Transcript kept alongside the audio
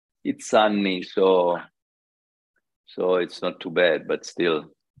it's sunny, so it's not too bad, but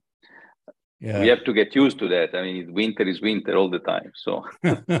still. Yeah. We have to get used to that. I mean, winter is winter all the time. So,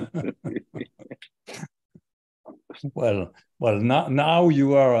 well, now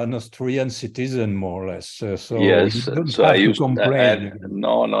you are an Austrian citizen, more or less. So yes. you don't So have I to used complain.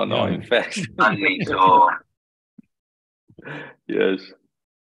 no. Yeah. In fact, so yes,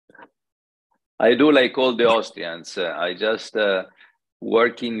 I do like all the Austrians. I just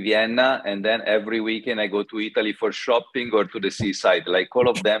work in Vienna, and then every weekend I go to Italy for shopping or to the seaside, like all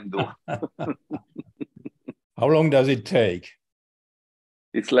of them do. How long does it take?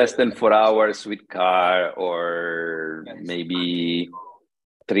 It's less than 4 hours with car, or maybe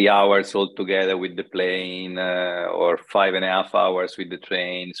 3 hours altogether with the plane, or 5.5 hours with the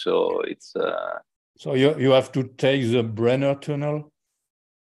train. So it's So you have to take the Brenner Tunnel?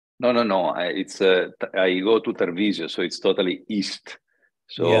 no. I go to Treviso, so it's totally east.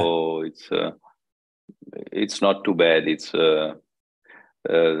 So it's not too bad. It's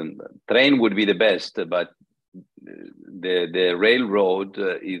train would be the best, but the railroad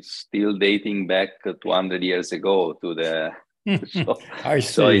is still dating back 200 years ago to the. So, I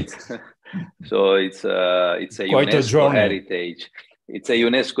see. So it's a Quite UNESCO a heritage. It's a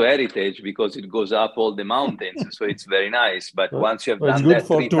UNESCO heritage because it goes up all the mountains, so it's very nice. But once you have done that 3 times, it's good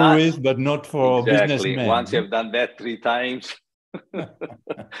for tourists, but not for businessmen. Once you have done that 3 times,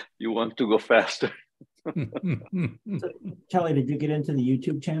 you want to go faster. So, Kelly, did you get into the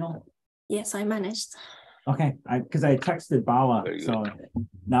YouTube channel? Yes, I managed. Okay, because I texted Bala, so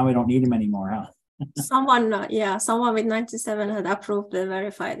now we don't need him anymore, huh? Someone with 97 had approved and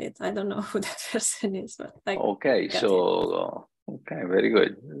verified it. I don't know who that person is, but okay, very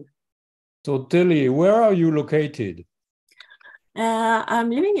good. So Telly, where are you located? I'm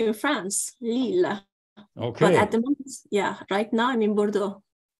living in France, Lille. Okay. But at the moment, right now I'm in Bordeaux.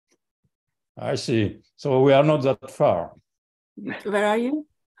 I see. So we are not that far. Where are you?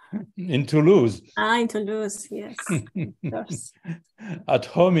 In Toulouse. In Toulouse, yes. At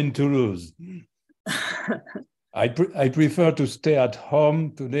home in Toulouse. I prefer to stay at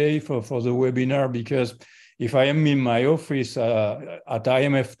home today for the webinar, because if I am in my office at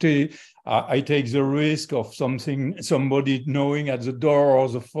IMFT, I take the risk of somebody knowing at the door or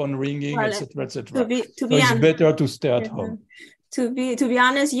the phone ringing, etc., etc. So it's better to stay at home. To be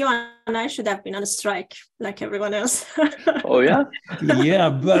honest, you and I should have been on a strike like everyone else. Oh yeah. Yeah,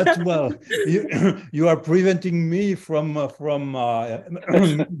 but well, you are preventing me from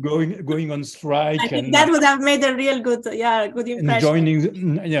going on strike. I think that would have made a real good impression.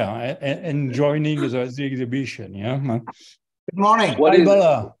 And joining the exhibition. Yeah. Good morning.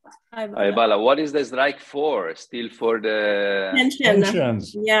 Bala. Hi, Bala. What is the strike for? Still for the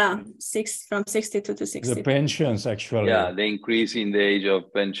pensions? Yeah, from 62 to 60. The pensions, actually. Yeah, the increase in the age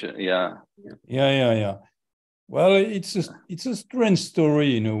of pension. Yeah. Well, it's a strange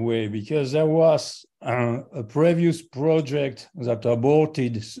story in a way, because there was a previous project that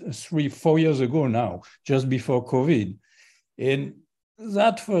aborted 3-4 years ago now, just before COVID, and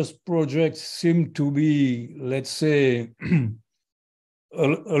that first project seemed to be, let's say, a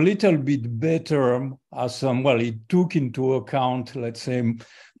little bit better, as it took into account, let's say,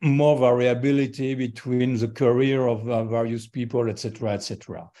 more variability between the career of various people, etc.,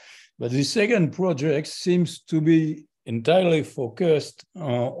 etc. But the second project seems to be entirely focused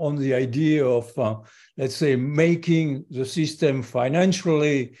on the idea of, let's say, making the system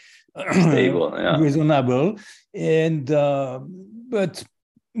financially stable, reasonable, and but.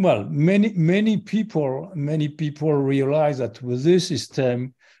 Well, many people realize that with this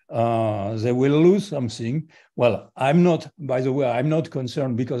system, they will lose something. Well, by the way, I'm not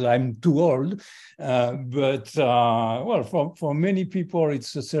concerned because I'm too old, but for many people,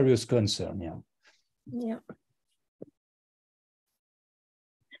 it's a serious concern. Yeah.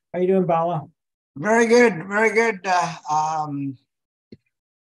 How you doing, Bala? Very good, very good.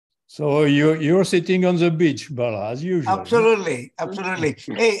 So you're sitting on the beach, Bala, as usual. Absolutely.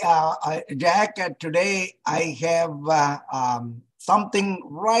 Hey, Jacques, today I have something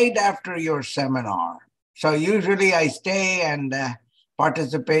right after your seminar. So usually I stay and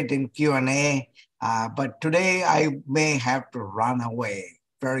participate in Q&A, but today I may have to run away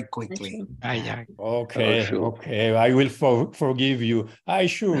very quickly. Okay. I will forgive you. Hi,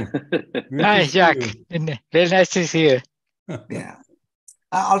 Shu. Hi, Jacques. Very nice to see you. Yeah.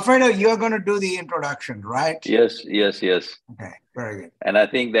 Alfredo, you're going to do the introduction, right? Yes. Okay, very good. And I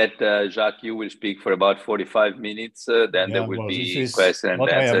think that, Jacques, you will speak for about 45 minutes. Then there will be question and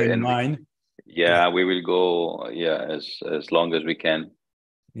answer. I have in mind. Yeah, we will go, as long as we can.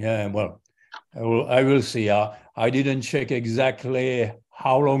 Yeah, well, I will see. I didn't check exactly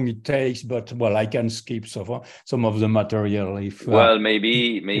how long it takes, but well, I can skip some of the material if. Well,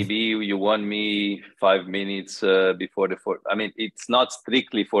 maybe you want me 5 minutes before the I mean, it's not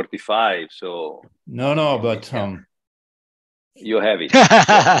strictly 45, so. No, but you have it.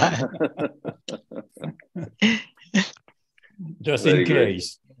 Just in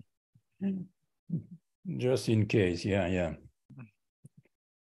case. Just in case, yeah.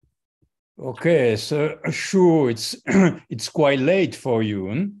 Okay, so sure, it's quite late for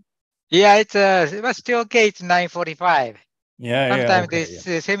you. Yeah, it was still okay. It's 9:45. Yeah, Sometimes okay,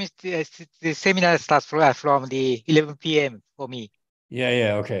 the seminar starts from the 11 p.m. for me.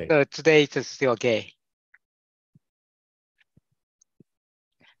 Yeah, okay. So today it's still okay.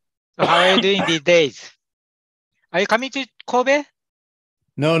 So how are you doing these days? Are you coming to Kobe?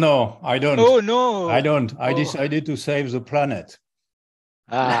 No, I don't. Oh no, I don't. I decided to save the planet.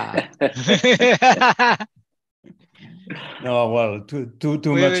 No, well, too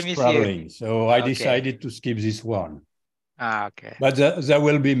much traveling. So I decided to skip this one. Okay. But there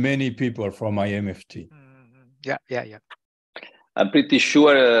will be many people from IMFT. Yeah. I'm pretty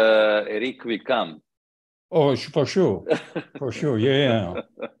sure Eric will come. Oh, for sure. For sure, yeah.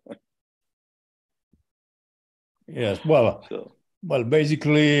 Yes, well,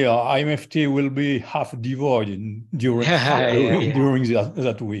 basically, IMFT will be half devoid during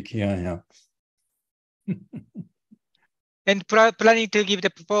that week. Yeah. And planning to give the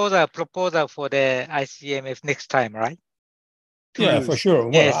proposal for the IJMF next time, right? Yeah, for sure.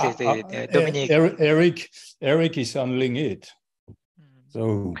 Well, yes, Dominic. Eric is handling it.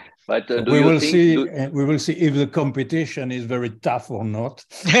 So, but we will see. We will see if the competition is very tough or not.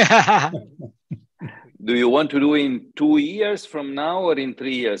 Do you want to do in 2 years from now or in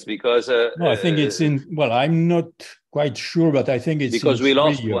 3 years? Because no, I think it's in. Well, I'm not quite sure, but I think it's because we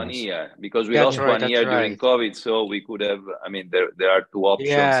lost 1 years. year. Because we lost 1 year during COVID, so we could have. I mean, there are 2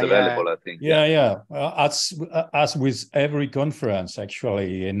 options available. I think. Yeah. As with every conference,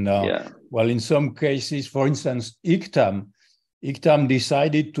 actually, and well, in some cases, for instance, ICTAM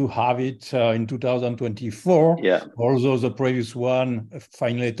decided to have it in 2024, although the previous one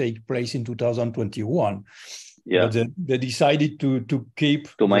finally take place in 2021. Yeah, but they decided to keep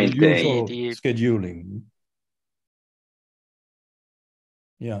to maintain the usual scheduling.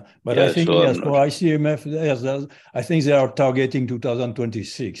 Yeah, but yeah, I think so yes, for ICMF, I think they are targeting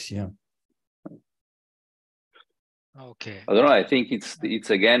 2026. Yeah. Okay. I don't know. I think it's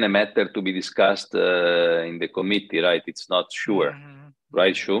again a matter to be discussed in the committee, right? It's not sure,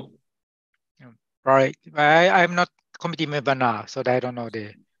 right, Shu? Right. I'm not committee member now, so I don't know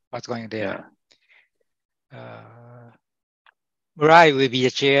what's going there. Murai will be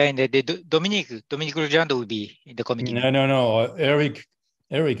the chair, and Dominic Ruggiando will be in the committee. No. Eric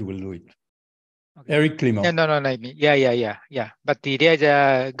will do it. Okay. Eric Clement. No. Yeah. But there's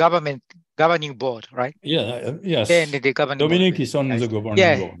a governing board, right? Yeah. Yes. And the governing Dominic board. is on the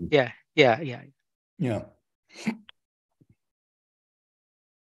governing board. Yeah.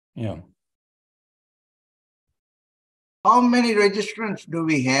 How many registrants do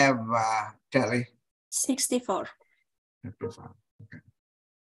we have, Telly? 64. 54. Okay.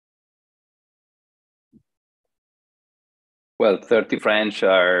 Well, 30 French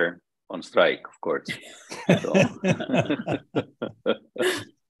are on strike, of course. So.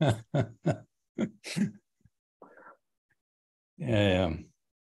 Yeah.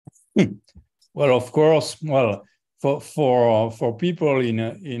 Well, of course. Well, for people in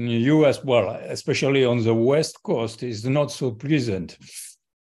the US, well, especially on the West Coast, is not so pleasant.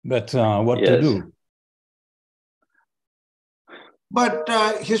 But what to do? But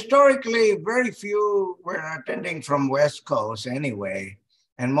historically, very few were attending from West Coast anyway.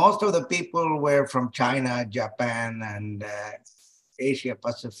 And most of the people were from China, Japan, and Asia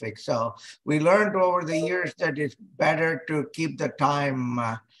Pacific. So we learned over the years that it's better to keep the time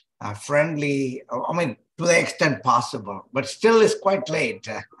friendly, I mean, to the extent possible, but still it's quite late.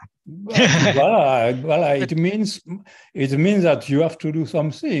 It means that you have to do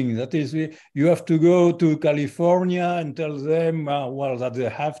something. That is, you have to go to California and tell them, that they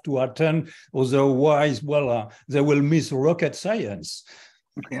have to attend, otherwise, they will miss rocket science.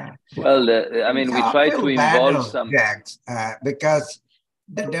 Yeah. Well, I mean, we try to involve some Jacques, because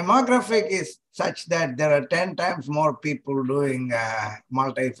the demographic is such that there are 10 times more people doing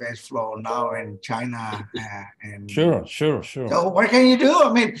multi-phase flow now in China. And Sure. So what can you do?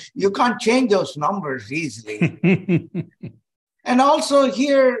 I mean, you can't change those numbers easily. And also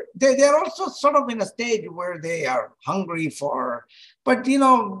here, they're also sort of in a stage where they are hungry for, but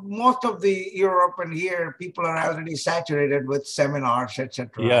most of the Europe and here, people are already saturated with seminars, etc.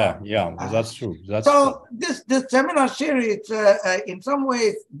 Yeah, that's true. So this seminar series, in some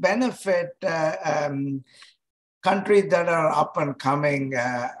ways, benefit countries that are up and coming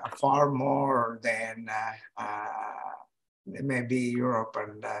far more than maybe Europe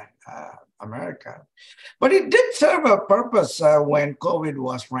and America. But it did serve a purpose when COVID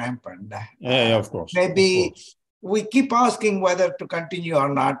was rampant. Yeah, of course. Maybe we keep asking whether to continue or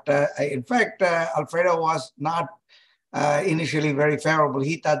not. In fact, Alfredo was not initially very favorable.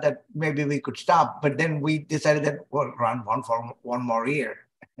 He thought that maybe we could stop, but then we decided that we'll run one more year.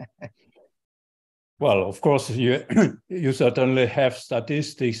 Well, of course, you certainly have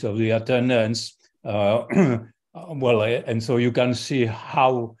statistics of the attendance. Well, and so you can see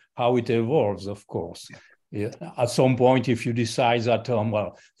how it evolves, of course. Yeah. At some point, if you decide that,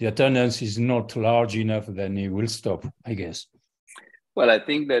 well, the attendance is not large enough, then it will stop, I guess. Well, I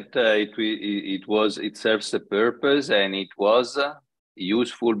think that it serves a purpose, and it was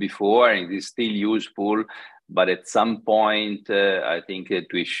useful before, and it is still useful. But at some point, I think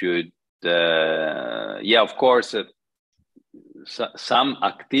that we should, of course, some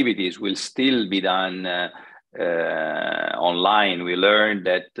activities will still be done online. We learned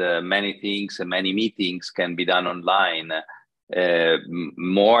that many things, many meetings can be done online.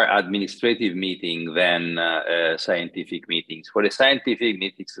 More administrative meeting than scientific meetings. For the scientific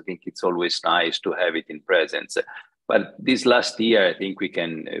meetings, I think it's always nice to have it in presence. But this last year, I think we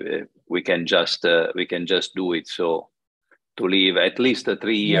can just do it. So to leave at least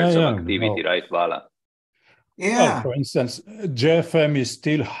 3 years of activity, right, Vala? Yeah. Well, for instance, JFM is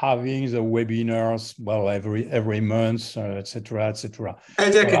still having the webinars, well, every month, etc., etc.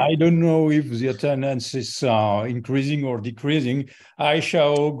 Well, I don't know if the attendance is increasing or decreasing. Hi,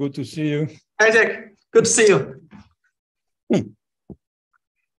 Xiao, good to see you. Hi, Jack. Good to see you.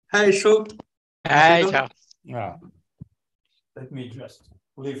 Hi, Shu. Hi, Xiao. Yeah. Let me just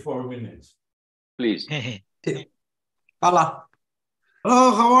leave for a minute. Please. Hola.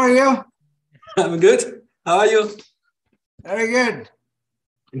 Hello, how are you? I'm good. How are you? Very good.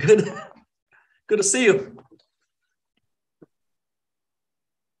 Good. Good to see you.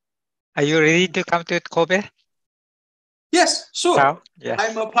 Are you ready to come to Kobe? Yes, sure. Xiao? Yes.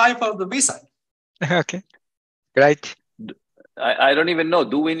 I'm applying for the visa. Okay, great. I don't even know.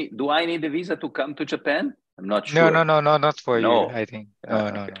 Do I need a visa to come to Japan? I'm not sure. No, not for No. you, I think. No.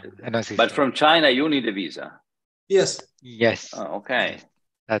 I don't think But so. from China, you need a visa. Yes. Yes. Oh, okay.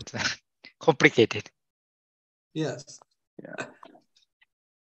 That's complicated. Yes. Yeah.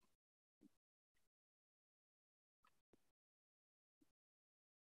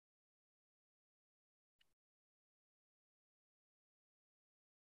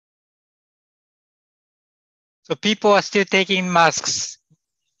 So people are still taking masks,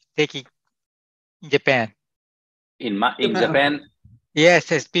 in Japan. In Japan?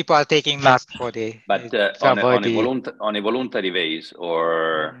 Yes, people are taking masks for the. But on a voluntary base,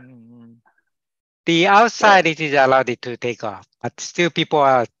 or the outside it is allowed to take off, but still people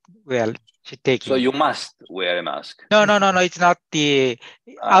are taking. So you must wear a mask. No. It's not the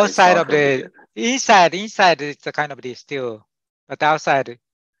outside of the inside. Inside it's a kind of the still, but outside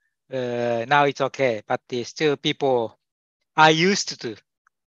now it's okay. But still people are used to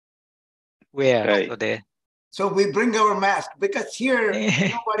wear. Okay. So we bring our mask because here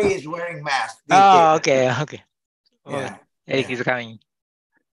nobody is wearing masks. Okay. Yeah. Eric is coming.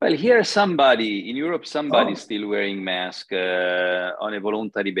 Well, here in Europe, somebody is still wearing mask on a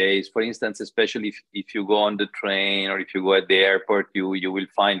voluntary base. For instance, especially if you go on the train or if you go at the airport, you will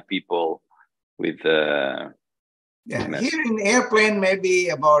find people with here in airplane, maybe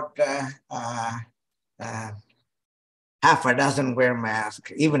about half a dozen wear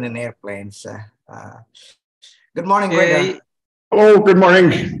masks, even in airplanes. Good morning, Greta. Hello, good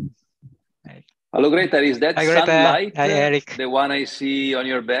morning. Hello, Greta. Is that sunlight Eric. the one I see on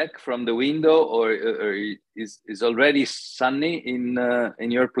your back from the window, or is already sunny in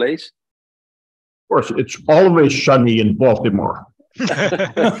your place? Of course, it's always sunny in Baltimore.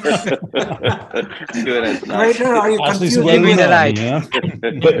 Greta, are you confused?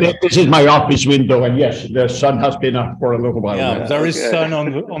 This is my office window, and yes, the sun has been up for a little while. Yeah, there is sun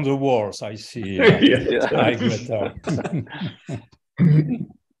on the walls, I see. Hi, Greta.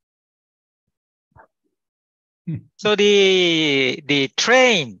 So the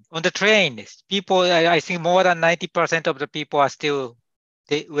train, people, I think more than 90% of the people are still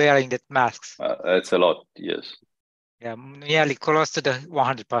wearing the masks. That's a lot, yes. Yeah, nearly close to the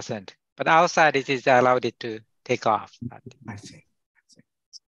 100%. But outside it is allowed to take off. I see.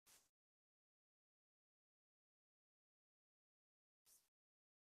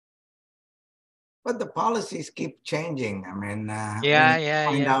 But the policies keep changing. I mean,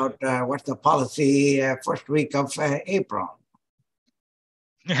 find out what's the policy first week of April.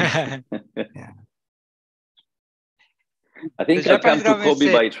 Yeah. I think I'll come to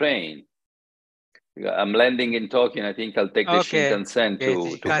Kobe by train. I'm landing in Tokyo, and I think I'll take the Shinkansen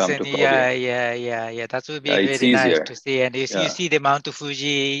to come to Kobe. Yeah. That would be It's very easier. nice to see. And if you see the Mount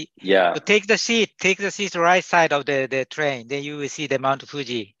Fuji, yeah. So take the seat right side of the train. Then you will see the Mount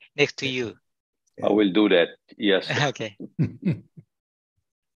Fuji next to you. I will do that. Yes. Okay.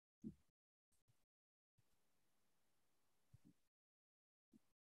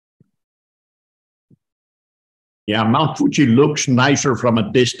 Yeah, Mount Fuji looks nicer from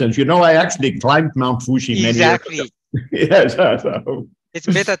a distance. You know, I actually climbed Mount Fuji many years ago. Yes. It's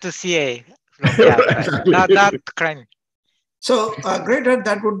better to see from the outside, not climbing. So, Greta,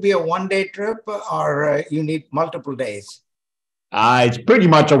 that would be a one-day trip, or you need multiple days? It's pretty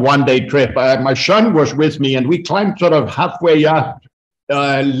much a one-day trip. My son was with me, and we climbed sort of halfway up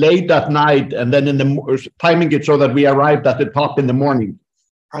late at night, and then timing it so that we arrived at the top in the morning.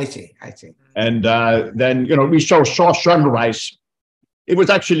 I see. And then, you know, we saw sunrise. It was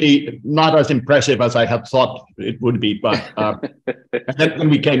actually not as impressive as I had thought it would be, but and then when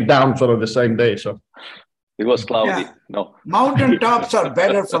we came down sort of the same day, so. It was cloudy. Yeah. No. Mountain tops are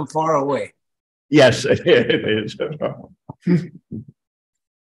better from far away. Yes, it is.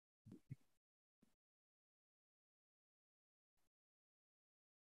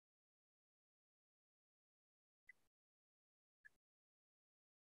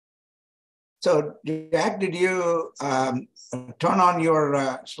 So, Jack, did you turn on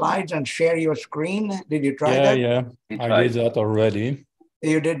your slides and share your screen? Did you try that? Yeah, I did that already.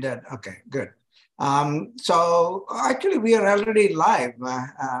 You did that? Okay, good. So actually, we are already live.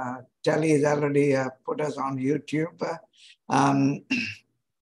 Telly has already put us on YouTube. And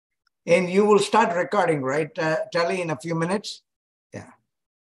you will start recording, right, Telly, in a few minutes? Yeah.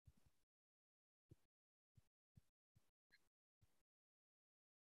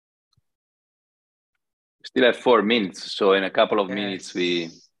 Still have 4 minutes, so in a couple of minutes we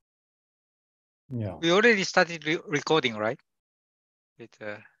already started recording, right?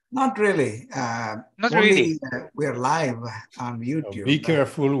 Not really. Not really. We're live on YouTube. Be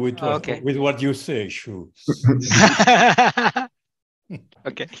careful with what you say, Shu.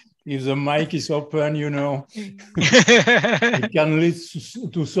 Okay. If the mic is open, you know, it can lead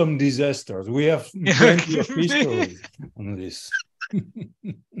to some disasters. We have plenty of history on this.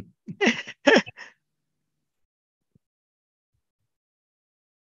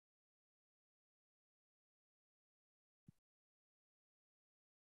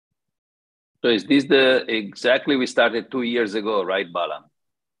 So is this exactly we started 2 years ago, right, Bala?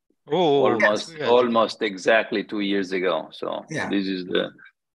 Oh, almost exactly 2 years ago. So this is the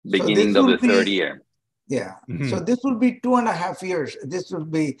beginning of the third year. Yeah. So this will be 2.5 years. This will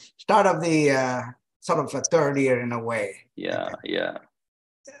be start of the sort of a third year in a way. Yeah, yeah.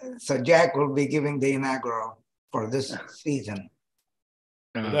 So Jack will be giving the inaugural for this season.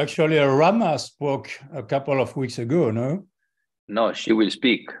 But actually, Rama spoke a couple of weeks ago, no? No, she will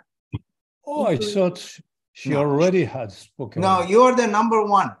speak. Oh, I thought she already had spoken. No, you're the number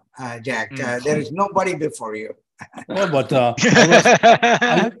one, Jack. There is nobody before you. Oh, but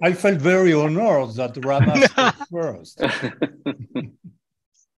I felt very honored that Rama spoke first.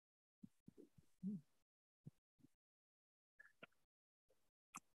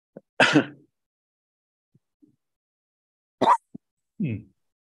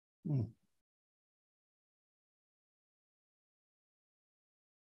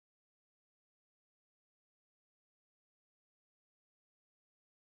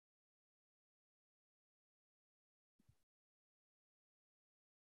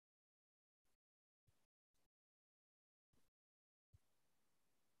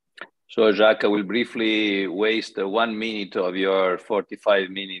 So, Jacques, I will briefly waste 1 minute of your 45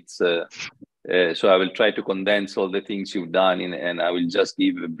 minutes. So I will try to condense all the things you've done and I will just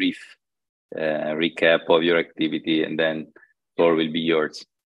give a brief recap of your activity, and then the floor will be yours.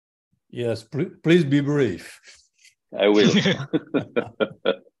 Yes, please be brief. I will.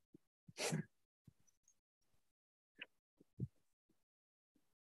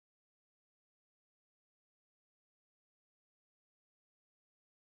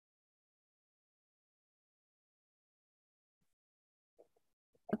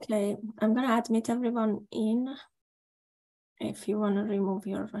 Okay, I'm gonna admit everyone in. If you want to remove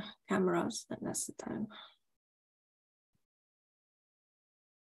your cameras, then that's the time.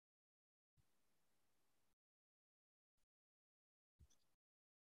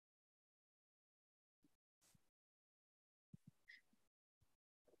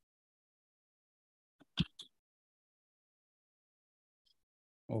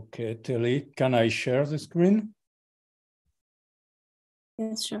 Okay, Telly, can I share the screen?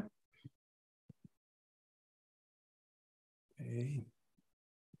 Yes, sure. Okay.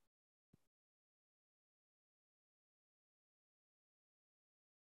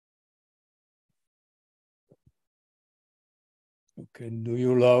 Okay, do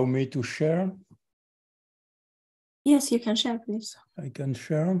you allow me to share? Yes, you can share, please. I can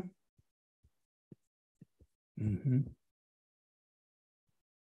share. Mm-hmm.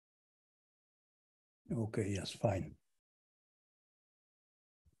 Okay, yes, fine.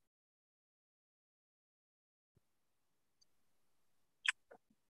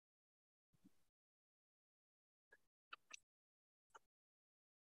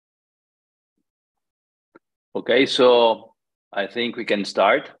 Okay, so I think we can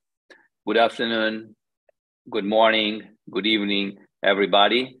start. Good afternoon, good morning, good evening,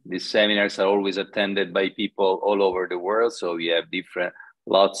 everybody. These seminars are always attended by people all over the world, so we have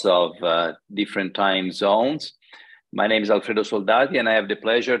lots of different time zones. My name is Alfredo Soldati, and I have the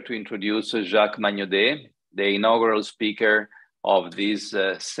pleasure to introduce Jacques Magnaudet, the inaugural speaker of these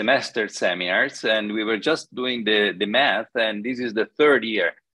semester seminars. And we were just doing the math, and this is the third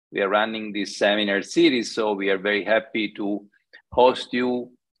year we are running this seminar series. So we are very happy to host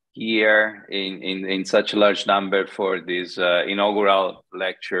you here in such a large number for this inaugural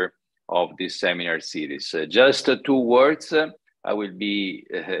lecture of this seminar series. Just 2 words. I will be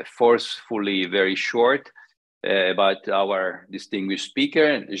forcefully very short about our distinguished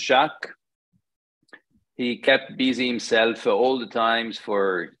speaker, Jacques. He kept busy himself all the times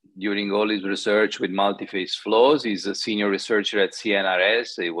during all his research with multi-phase flows. He's a senior researcher at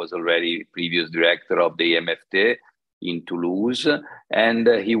CNRS. He was already previous director of the IJMF in Toulouse. And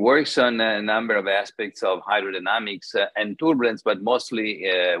he works on a number of aspects of hydrodynamics and turbulence, but mostly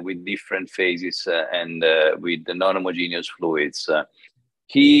with different phases and with the non-homogeneous fluids.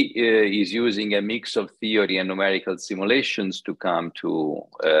 He is using a mix of theory and numerical simulations to come to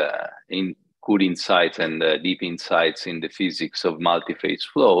good insights and deep insights in the physics of multi-phase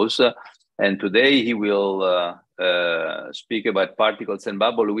flows. And today he will speak about particles and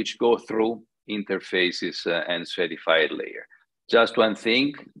bubbles which go through interfaces and stratified layer. Just one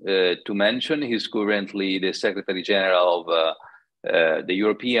thing to mention, he's currently the Secretary General of the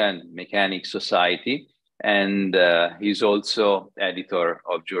European Mechanics Society, and he's also editor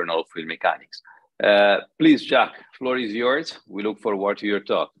of Journal of Fluid Mechanics. Please, Jacques, floor is yours. We look forward to your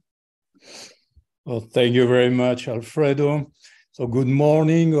talk. Well, thank you very much, Alfredo. So good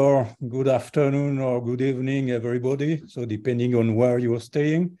morning or good afternoon or good evening, everybody. So depending on where you're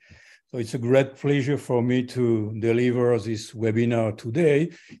staying. So it's a great pleasure for me to deliver this webinar today.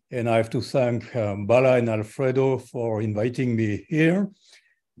 And I have to thank Bala and Alfredo for inviting me here.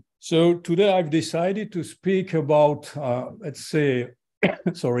 So today I've decided to speak about, let's say,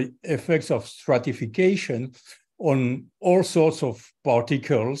 effects of stratification on all sorts of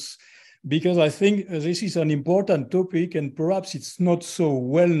particles, because I think this is an important topic and perhaps it's not so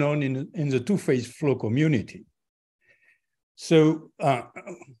well known in the two-phase flow community. So,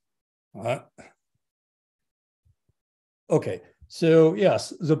 okay. So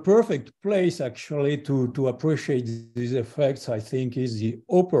yes, the perfect place actually to appreciate these effects, I think, is the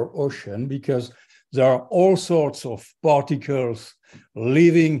upper ocean, because there are all sorts of particles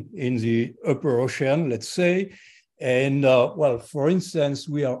living in the upper ocean, let's say. And well, for instance,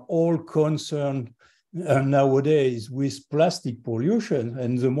 we are all concerned nowadays with plastic pollution.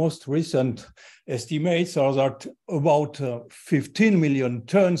 And the most recent estimates are that about 15 million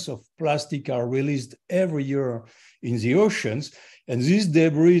tons of plastic are released every year in the oceans. And these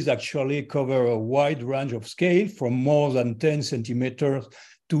debris actually cover a wide range of scale, from more than 10 centimeters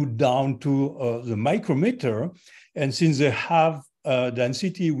to down to the micrometer. And since they have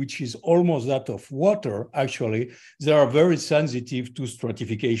density which is almost that of water, actually, they are very sensitive to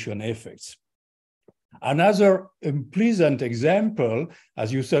stratification effects. Another unpleasant example,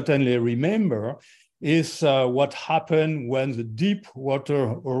 as you certainly remember, is what happened when the deep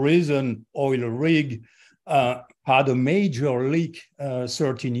water horizon oil rig had a major leak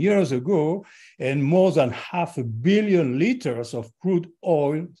 13 years ago, and more than 500 million liters of crude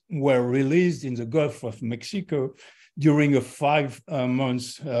oil were released in the Gulf of Mexico during a 5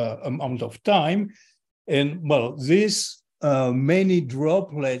 months amount of time. And well, these many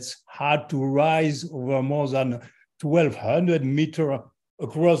droplets had to rise over more than 1,200 meters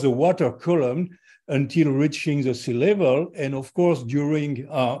across the water column until reaching the sea level. And of course, during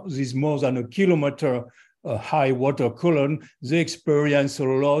this more than a kilometer high water column, they experience a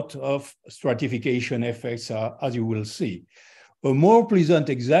lot of stratification effects, as you will see. A more pleasant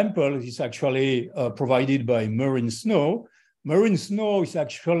example is actually provided by marine snow. marine snow is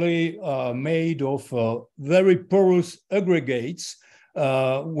actually made of very porous aggregates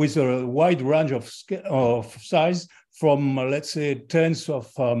with a wide range of size, from let's say tens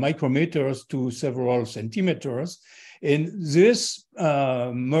of micrometers to several centimeters. And this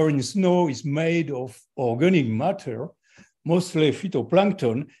marine snow is made of organic matter, mostly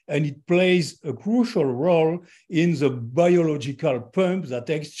phytoplankton, and it plays a crucial role in the biological pump that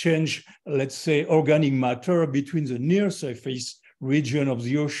exchange, let's say, organic matter between the near surface region of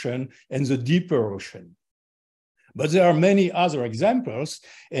the ocean and the deeper ocean. But there are many other examples.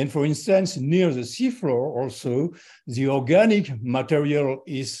 And for instance, near the seafloor also, the organic material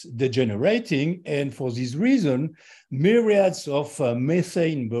is degenerating. And for this reason, myriads of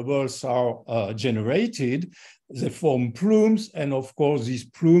methane bubbles are generated. They form plumes. And of course, these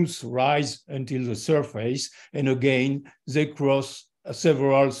plumes rise until the surface. And again, they cross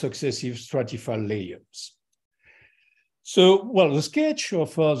several successive stratified layers. So, well, the sketch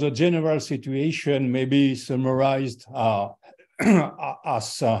of the general situation may be summarized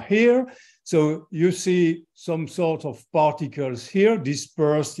as here. So you see some sort of particles here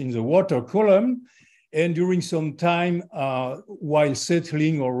dispersed in the water column. And during some time, while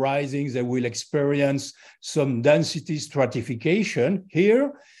settling or rising, they will experience some density stratification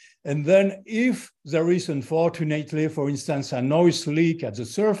here. And then if there is, unfortunately, for instance, a noise leak at the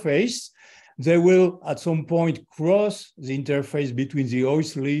surface, they will at some point cross the interface between the oil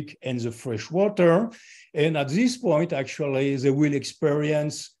leak and the fresh water. And at this point, actually, they will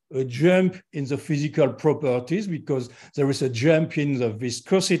experience a jump in the physical properties because there is a jump in the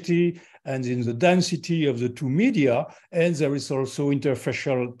viscosity and in the density of the two media, and there is also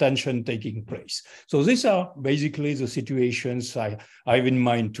interfacial tension taking place. So these are basically the situations I have in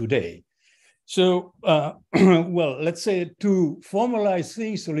mind today. So, well, let's say to formalize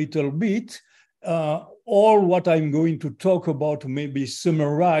things a little bit, all what I'm going to talk about may be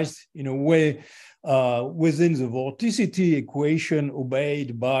summarized in a way within the vorticity equation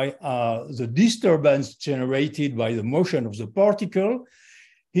obeyed by the disturbance generated by the motion of the particle.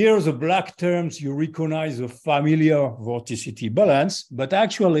 Here, the black terms, you recognize the familiar vorticity balance, but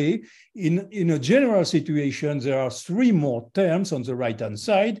actually, in a general situation, there are three more terms on the right-hand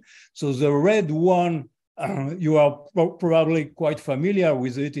side. So the red one, you are probably quite familiar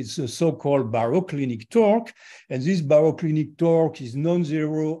with it. It's a so-called baroclinic torque. And this baroclinic torque is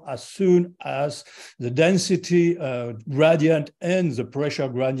non-zero as soon as the density gradient and the pressure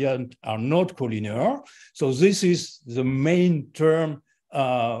gradient are not collinear. So this is the main term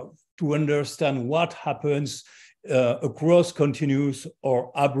to understand what happens across continuous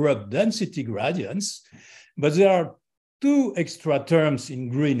or abrupt density gradients. But there are two extra terms in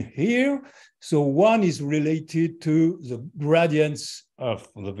green here. So one is related to the gradients of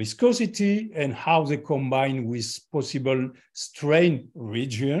the viscosity and how they combine with possible strain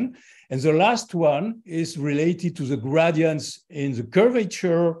region. And the last one is related to the gradients in the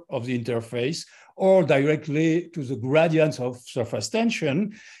curvature of the interface or directly to the gradients of surface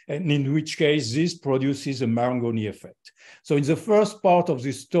tension, and in which case this produces a Marangoni effect. So in the first part of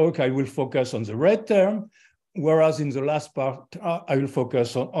this talk, I will focus on the red term, whereas in the last part, I will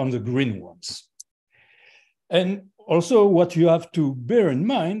focus on the green ones. And also what you have to bear in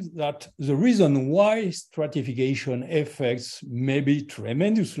mind that the reason why stratification effects may be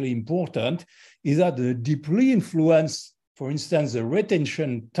tremendously important is that they deeply influence, for instance, the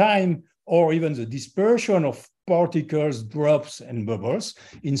retention time or even the dispersion of particles, drops, and bubbles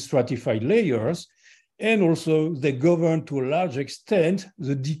in stratified layers. And also they govern to a large extent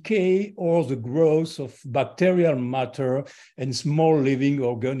the decay or the growth of bacterial matter and small living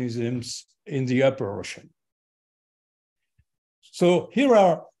organisms in the upper ocean. So here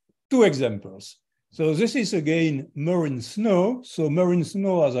are two examples. So this is again marine snow. So marine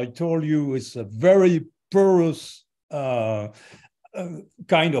snow, as I told you, is a very porous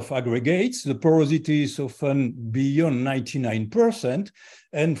kind of aggregates. The porosity is often beyond 99%.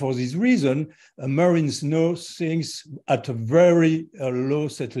 And for this reason, marine snow sinks at a very low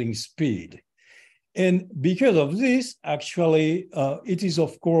settling speed. And because of this, actually, it is,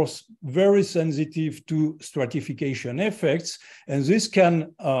 of course, very sensitive to stratification effects. And this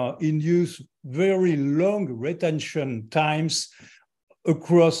can induce very long retention times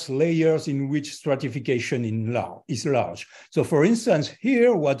across layers in which stratification is large. So for instance,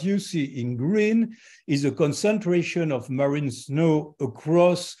 here, what you see in green is a concentration of marine snow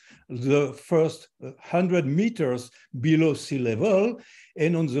across the first 100 meters below sea level.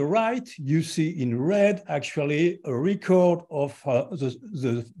 And on the right, you see in red, actually, a record of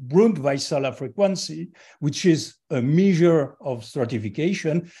the Brunt-Weissala frequency, which is a measure of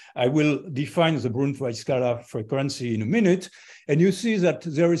stratification. I will define the Brunt-Weissala frequency in a minute. And you see that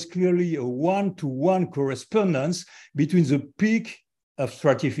there is clearly a one-to-one correspondence between the peak of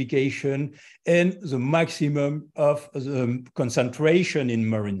stratification and the maximum of the concentration in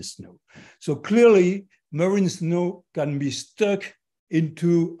marine snow. So clearly, marine snow can be stuck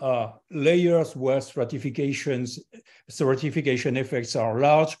into layers where stratification effects are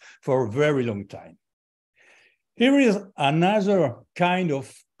large for a very long time. Here is another kind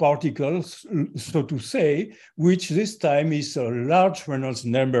of particles, so to say, which this time is a large Reynolds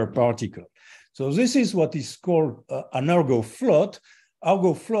number particle. So this is what is called an Argo float.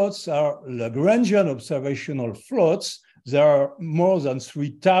 Argo floats are Lagrangian observational floats. There are more than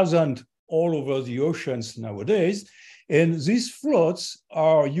 3,000 all over the oceans nowadays. And these floats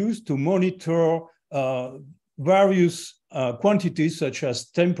are used to monitor various quantities such as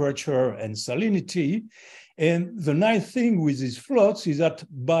temperature and salinity. And the nice thing with these floats is that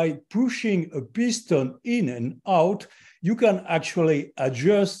by pushing a piston in and out, you can actually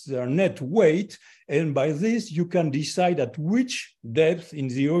adjust their net weight. And by this, you can decide at which depth in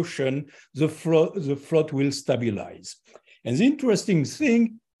the ocean the float will stabilize. And the interesting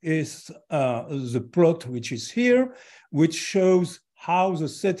thing is the plot which is here, which shows how the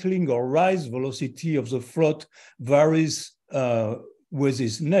settling or rise velocity of the float varies with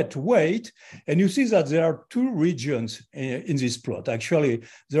its net weight. And you see that there are two regions in this plot. Actually,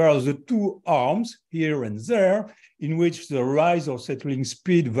 there are the two arms here and there, in which the rise or settling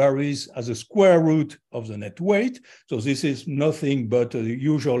speed varies as a square root of the net weight. So this is nothing but a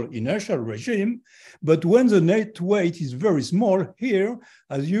usual inertial regime. But when the net weight is very small here,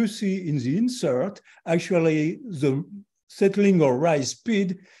 as you see in the insert, actually the settling or rise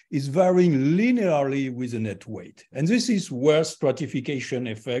speed is varying linearly with the net weight. And this is where stratification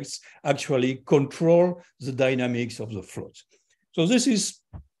effects actually control the dynamics of the float. So this is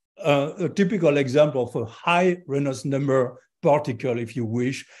a typical example of a high Reynolds number particle, if you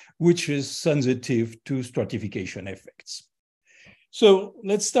wish, which is sensitive to stratification effects. So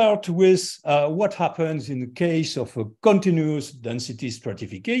let's start with what happens in the case of a continuous density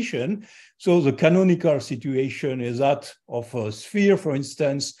stratification. So the canonical situation is that of a sphere, for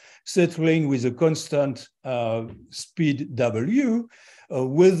instance, settling with a constant speed W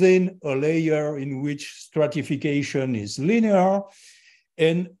within a layer in which stratification is linear.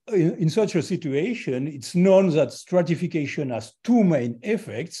 And in such a situation, it's known that stratification has two main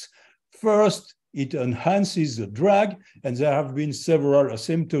effects. First, it enhances the drag, and there have been several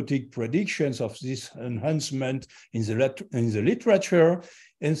asymptotic predictions of this enhancement in the literature.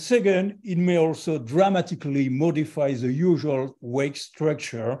 And second, it may also dramatically modify the usual wake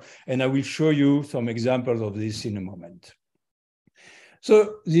structure, and I will show you some examples of this in a moment.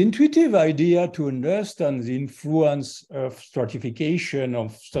 So the intuitive idea to understand the influence of stratification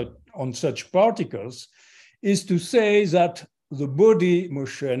on such particles is to say that the body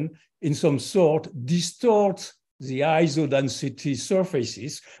motion in some sort distorts the isodensity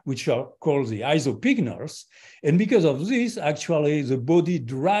surfaces, which are called the isopygnals. And because of this, actually, the body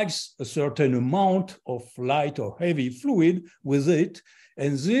drags a certain amount of light or heavy fluid with it.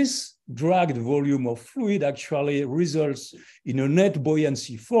 And this dragged volume of fluid actually results in a net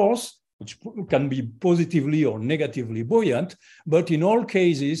buoyancy force, which can be positively or negatively buoyant. But in all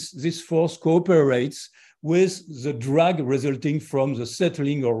cases, this force cooperates with the drag resulting from the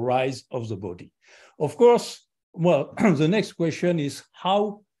settling or rise of the body. Of course, well, the next question is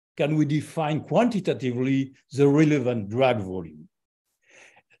how can we define quantitatively the relevant drag volume?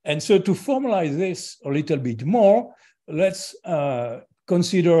 And so to formalize this a little bit more, let's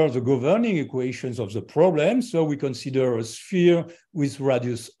consider the governing equations of the problem. So we consider a sphere with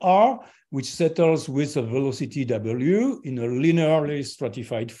radius r, which settles with a velocity w in a linearly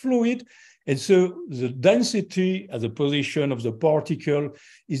stratified fluid. And so the density at the position of the particle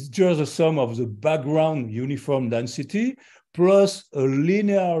is just the sum of the background uniform density plus a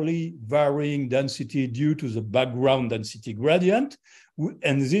linearly varying density due to the background density gradient.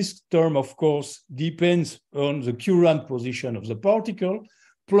 And this term, of course, depends on the current position of the particle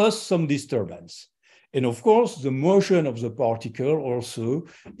plus some disturbance. And of course, the motion of the particle also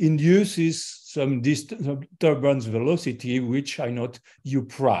induces some disturbance velocity, which I note U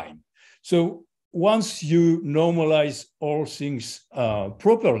prime. So once you normalize all things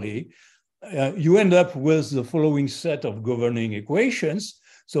properly, you end up with the following set of governing equations.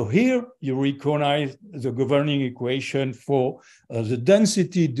 So here you recognize the governing equation for the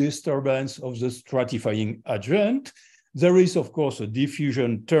density disturbance of the stratifying agent. There is, of course, a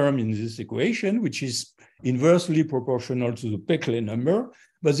diffusion term in this equation, which is inversely proportional to the Peclet number,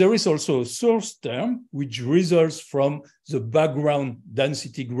 but there is also a source term, which results from the background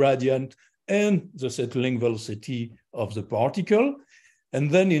density gradient and the settling velocity of the particle. And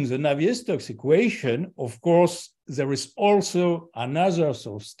then in the Navier-Stokes equation, of course, there is also another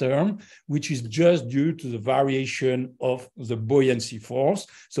source term, which is just due to the variation of the buoyancy force.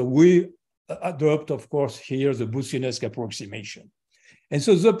 So we adopt, of course, here the Boussinesq approximation. And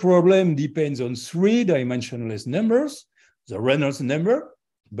so the problem depends on three dimensionless numbers: the Reynolds number,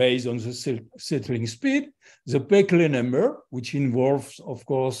 based on the settling speed, the Peclet number, which involves, of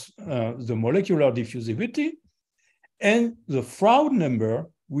course, the molecular diffusivity, and the Froude number,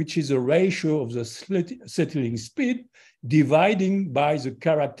 which is a ratio of the settling speed dividing by the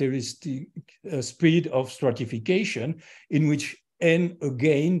characteristic speed of stratification, in which N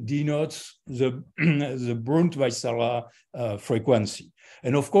again denotes the, the Brunt-Väisälä frequency.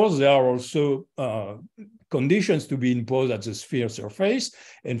 And of course, there are also conditions to be imposed at the sphere surface.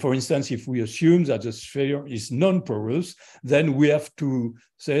 And for instance, if we assume that the sphere is non-porous, then we have to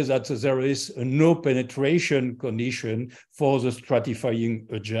say that there is a no penetration condition for the stratifying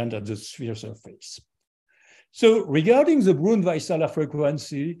agent at the sphere surface. So regarding the Brunt-Väisälä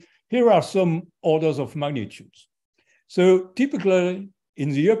frequency, here are some orders of magnitudes. So typically in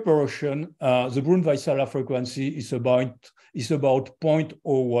the upper ocean, the Brunt-Väisälä frequency is about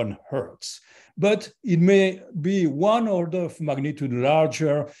 0.01 hertz. But it may be one order of magnitude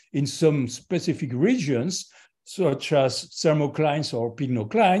larger in some specific regions, such as thermoclines or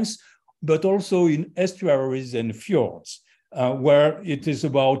pycnoclines, but also in estuaries and fjords, where it is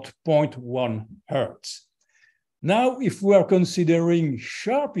about 0.1 hertz. Now, if we are considering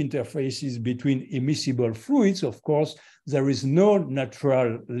sharp interfaces between immiscible fluids, of course, there is no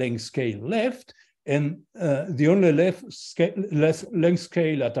natural length scale left, and the only length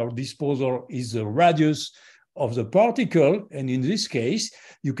scale at our disposal is the radius of the particle. And in this case,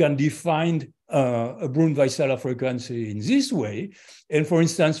 you can define a Brunt-Väisälä frequency in this way. And for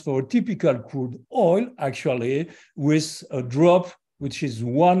instance, for a typical crude oil, actually, with a drop which is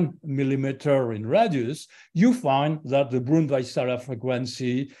 1 millimeter in radius, you find that the Brunt-Väisälä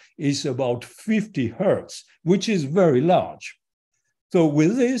frequency is about 50 hertz, which is very large. So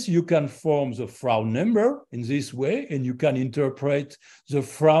with this, you can form the Froude number in this way, and you can interpret the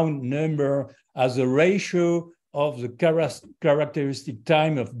Froude number as a ratio of the characteristic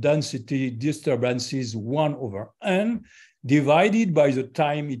time of density disturbances 1/n, divided by the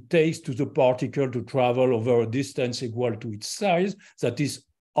time it takes to the particle to travel over a distance equal to its size, that is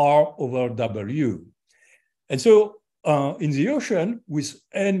R/W. And so in the ocean, with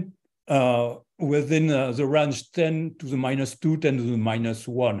n within the range 10 to the -2, 10 to the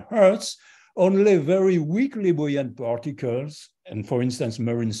 -1 hertz, only very weakly buoyant particles, and for instance,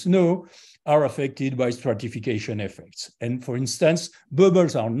 marine snow, are affected by stratification effects. And for instance,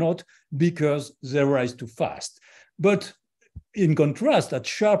 bubbles are not, because they rise too fast. But in contrast, at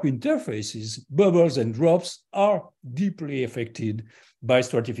sharp interfaces, bubbles and drops are deeply affected by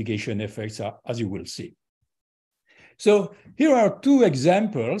stratification effects, as you will see. So here are two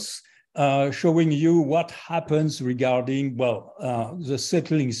examples showing you what happens regarding, well, the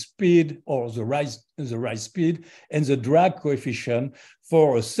settling speed or the rise speed and the drag coefficient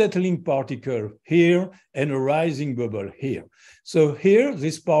for a settling particle here and a rising bubble here. So here,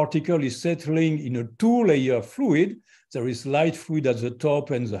 this particle is settling in a two-layer fluid. There is light fluid at the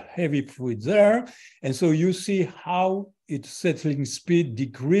top and the heavy fluid there. And so you see how its settling speed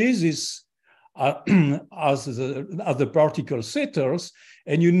decreases as the particle settles.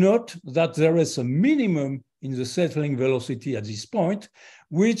 And you note that there is a minimum in the settling velocity at this point,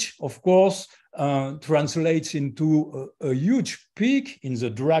 which of course translates into a huge peak in the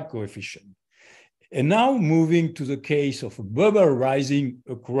drag coefficient. And now moving to the case of a bubble rising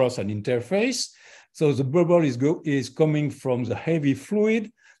across an interface. So the bubble is coming from the heavy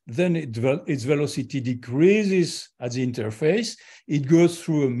fluid, then its velocity decreases at the interface. It goes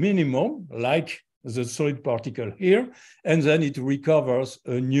through a minimum, like the solid particle here, and then it recovers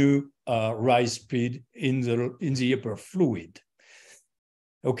a new rise speed in the upper fluid.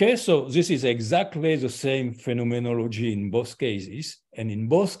 Okay, so this is exactly the same phenomenology in both cases. And in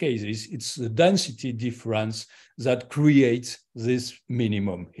both cases, it's the density difference that creates this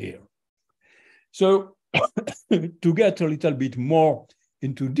minimum here. So to get a little bit more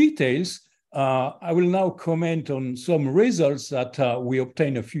into details, I will now comment on some results that we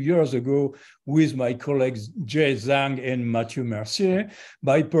obtained a few years ago with my colleagues Jay Zhang and Mathieu Mercier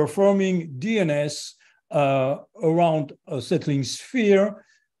by performing DNS around a settling sphere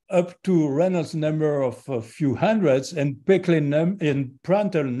up to Reynolds number of a few hundreds and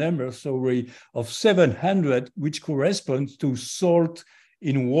Prandtl number, of 700, which corresponds to salt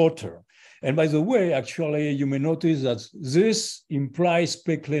in water. And by the way, actually, you may notice that this implies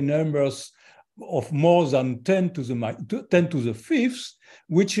Peclet numbers of more than 10 to the fifth,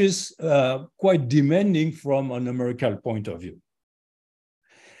 which is quite demanding from a numerical point of view.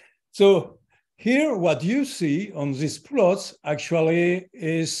 So here, what you see on these plots actually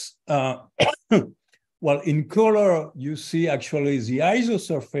is, well, in color, you see actually the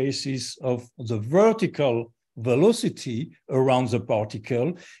isosurfaces of the vertical velocity around the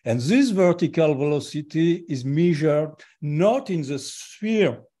particle. And this vertical velocity is measured not in the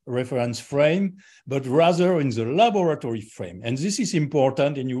sphere reference frame, but rather in the laboratory frame. And this is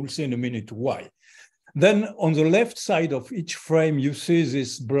important, and you will see in a minute why. Then on the left side of each frame, you see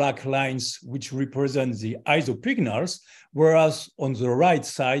these black lines, which represent the isopignals, whereas on the right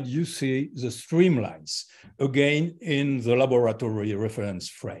side, you see the streamlines, again, in the laboratory reference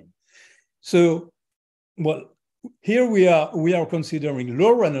frame. So, well, here we are considering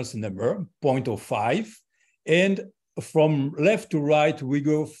low Reynolds number, 0.05, and from left to right, we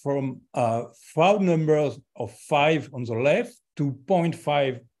go from Froude numbers of 5 on the left to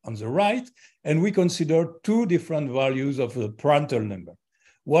 0.5 on the right, and we consider two different values of the Prandtl number.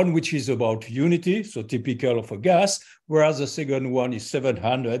 One which is about unity, so typical of a gas, whereas the second one is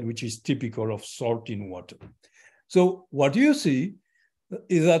 700, which is typical of salt in water. So what you see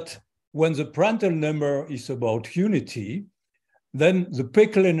is that when the Prandtl number is about unity, then the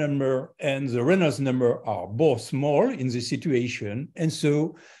Peclet number and the Reynolds number are both small in this situation. And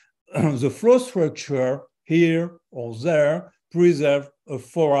so the flow structure here or there preserve a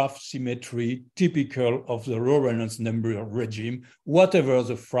 4-half symmetry typical of the low Reynolds number regime, whatever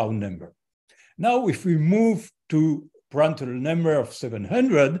the Froude number. Now, if we move to Prandtl number of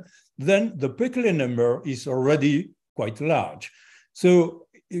 700, then the Peclet number is already quite large. So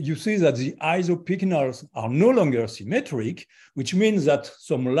you see that the isopignals are no longer symmetric, which means that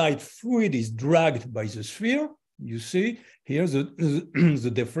some light fluid is dragged by the sphere. You see here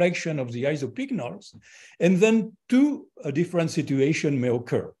the deflection of the isopignals. And then two different situations may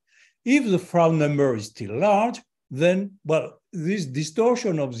occur. If the Froude number is still large, then, well, this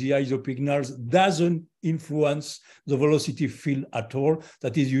distortion of the isopignals doesn't influence the velocity field at all.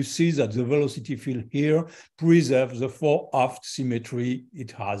 That is, you see that the velocity field here preserves the 4-half symmetry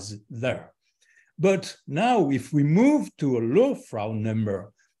it has there. But now, if we move to a low Froude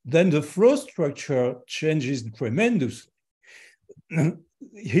number, then the flow structure changes tremendously.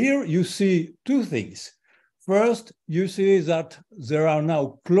 Here you see two things. First, you see that there are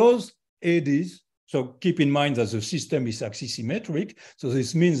now closed eddies. So keep in mind that the system is axisymmetric. So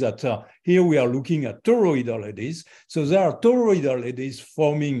this means that here we are looking at toroidal eddies. So there are toroidal eddies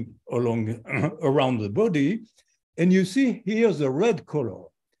forming around the body. And you see here the red color.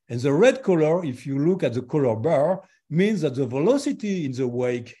 And the red color, if you look at the color bar, means that the velocity in the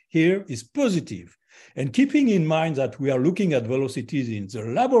wake here is positive. And keeping in mind that we are looking at velocities in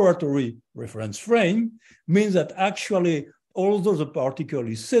the laboratory reference frame means that actually, although the particle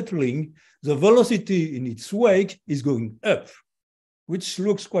is settling, the velocity in its wake is going up, which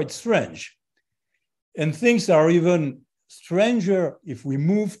looks quite strange. And things are even stranger if we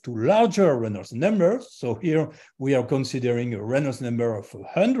move to larger Reynolds numbers. So here we are considering a Reynolds number of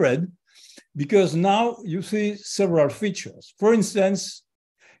 100, because now you see several features. For instance,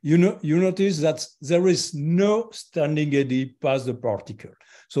 you notice that there is no standing eddy past the particle.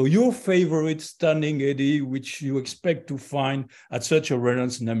 So your favorite standing eddy, which you expect to find at such a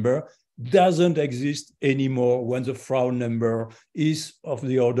Reynolds number, doesn't exist anymore when the Froude number is of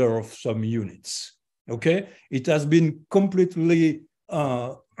the order of some units. Okay, it has been completely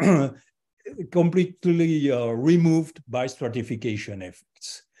removed by stratification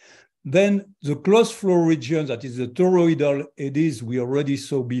effects. Then the closed flow regions, that is the toroidal eddies we already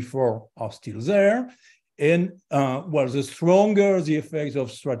saw before, are still there. And well, the stronger the effects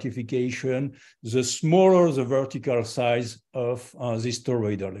of stratification, the smaller the vertical size of these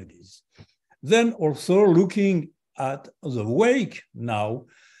toroidal eddies. Then also looking at the wake now,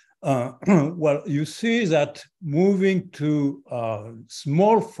 well, you see that moving to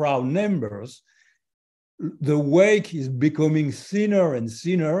small Froude numbers, the wake is becoming thinner and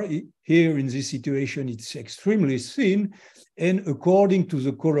thinner. Here in this situation, it's extremely thin. And according to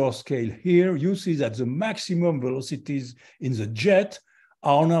the color scale here, you see that the maximum velocities in the jet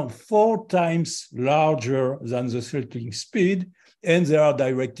are now 4 times larger than the circling speed, and they are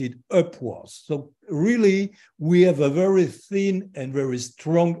directed upwards. So really, we have a very thin and very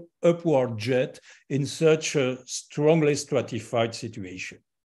strong upward jet in such a strongly stratified situation.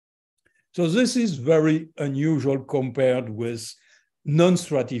 So this is very unusual compared with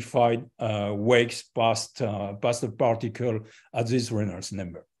non-stratified wakes past a particle at this Reynolds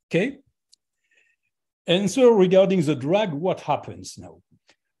number, okay? And so regarding the drag, what happens now?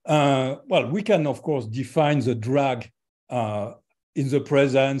 Well, we can, of course, define the drag in the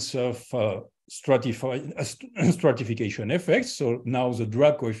presence of stratification effects. So now the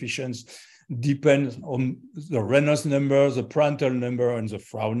drag coefficients depend on the Reynolds number, the Prandtl number, and the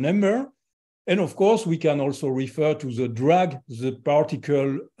Fraun number. And of course, we can also refer to the drag the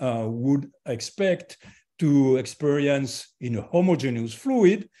particle would expect to experience in a homogeneous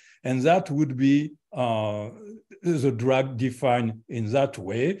fluid, and that would be the drag defined in that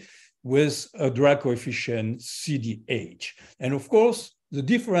way with a drag coefficient CDH. And of course, the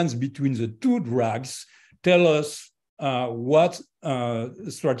difference between the two drags tell us what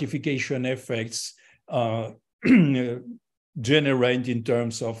stratification effects generate in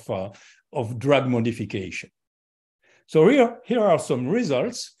terms of drag modification. So here are some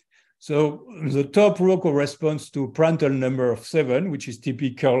results. So the top row corresponds to Prandtl number of 7, which is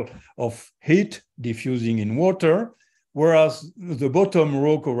typical of heat diffusing in water, whereas the bottom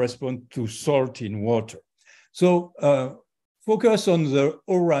row corresponds to salt in water. So focus on the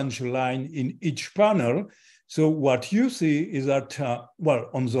orange line in each panel. So what you see is that, well,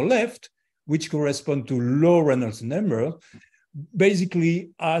 on the left, which correspond to low Reynolds number,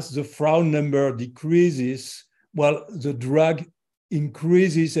 basically as the Fraun number decreases, well, the drag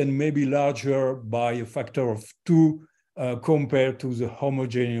increases and may be larger by a factor of 2 compared to the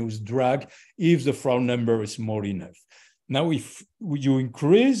homogeneous drag if the Fraun number is small enough. Now, if you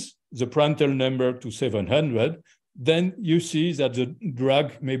increase the Prandtl number to 700, then you see that the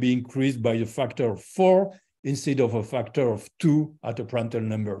drag may be increased by a factor of 4 instead of a factor of 2 at a Prandtl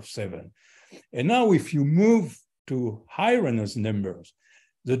number of 7. And now if you move to high Reynolds numbers,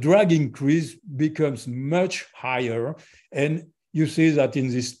 the drag increase becomes much higher, and you see that in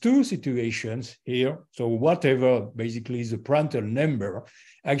these two situations here, so whatever basically is the Prandtl number,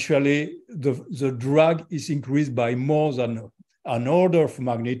 actually the drag is increased by more than an order of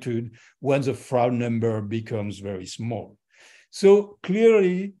magnitude when the Fraun number becomes very small. So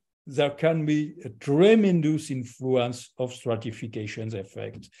clearly, there can be a tremendous influence of stratification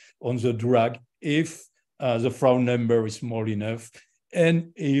effect on the drag if the Fraun number is small enough,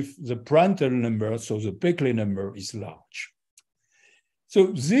 and if the Prandtl number, so the Peclet number, is large. So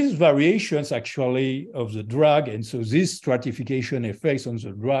these variations actually of the drag, and so these stratification effects on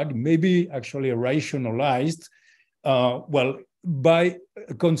the drag may be actually rationalized, well, by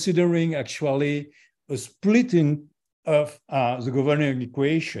considering actually a splitting of the governing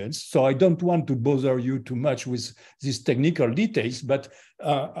equations. So I don't want to bother you too much with these technical details, but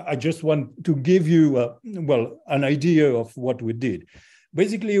I just want to give you, well, an idea of what we did.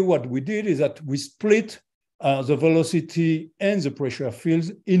 Basically, what we did is that we split the velocity and the pressure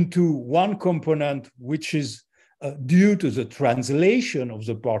fields into one component, which is due to the translation of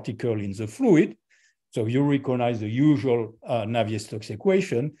the particle in the fluid. So you recognize the usual Navier-Stokes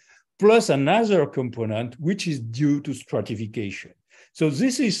equation, plus another component, which is due to stratification. So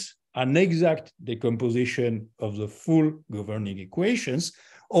this is an exact decomposition of the full governing equations.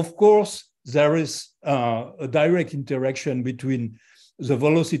 Of course, there is a direct interaction between the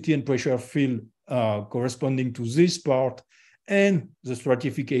velocity and pressure field corresponding to this part and the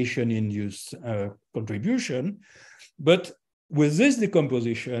stratification-induced contribution. But with this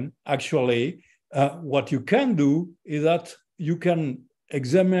decomposition, actually, what you can do is that you can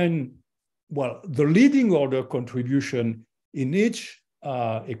examine, well, the leading order contribution in each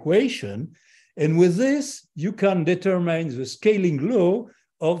equation. And with this, you can determine the scaling law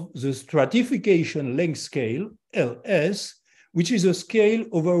of the stratification length scale, LS, which is a scale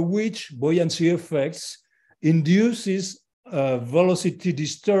over which buoyancy effects induces velocity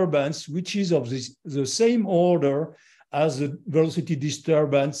disturbance, which is of the same order as the velocity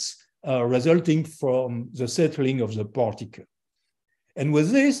disturbance resulting from the settling of the particle. And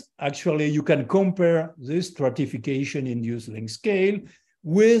with this, actually, you can compare this stratification-induced length scale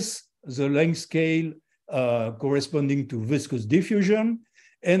with the length scale corresponding to viscous diffusion,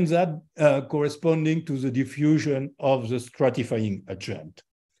 and that corresponding to the diffusion of the stratifying agent.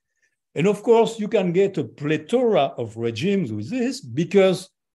 And of course, you can get a plethora of regimes with this because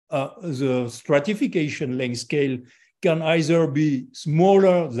the stratification length scale can either be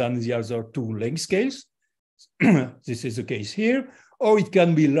smaller than the other two length scales. This is the case here, or it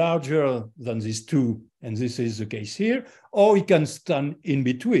can be larger than these two, and this is the case here, or it can stand in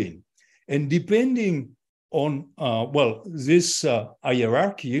between. And depending on, well, this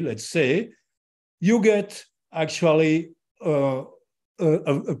hierarchy, let's say, you get actually a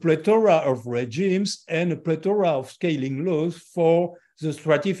plethora of regimes and a plethora of scaling laws for the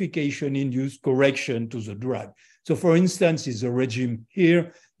stratification-induced correction to the drag. So for instance, in the regime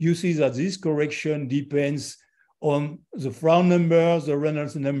here, you see that this correction depends on the Froude number, the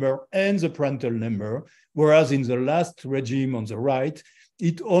Reynolds number, and the Prandtl number, whereas in the last regime on the right,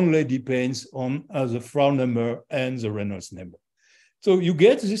 it only depends on the Froude number and the Reynolds number. So you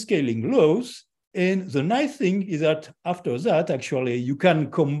get the scaling laws, and the nice thing is that after that, actually, you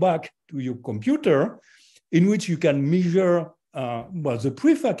can come back to your computer in which you can measure well, the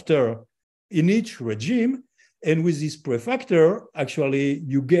prefactor in each regime. And with this prefactor, actually,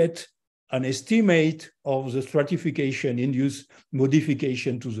 you get an estimate of the stratification-induced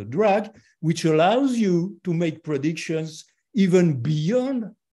modification to the drag, which allows you to make predictions even beyond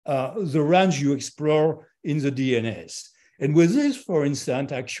the range you explore in the DNS. And with this, for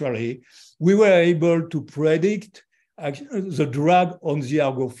instance, actually, we were able to predict the drag on the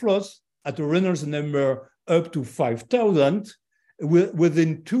Argo floats at a Reynolds number up to 5,000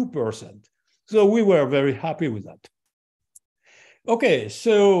 within 2%. So we were very happy with that. Okay,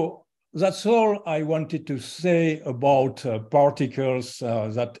 so that's all I wanted to say about particles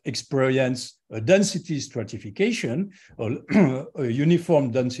that experience a density stratification, or a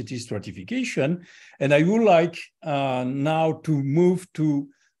uniform density stratification. And I would like now to move to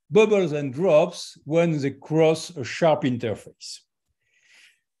bubbles and drops when they cross a sharp interface.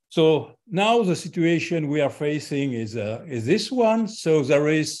 So now the situation we are facing is this one. So there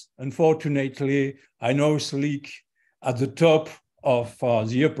is, unfortunately, an ice leak at the top of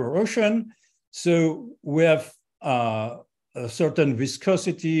the upper ocean. So we have a certain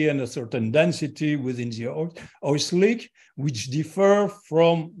viscosity and a certain density within the ice leak, which differ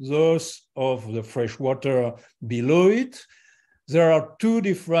from those of the fresh water below it. There are two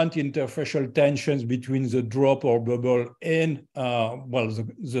different interfacial tensions between the drop or bubble and well,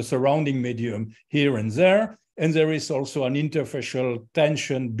 the surrounding medium here and there. And there is also an interfacial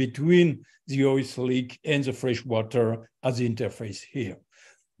tension between the ice leak and the fresh water at the interface here.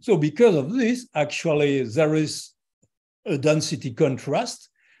 So because of this, actually, there is a density contrast,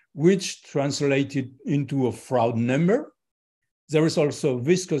 which translated into a Froude number. There is also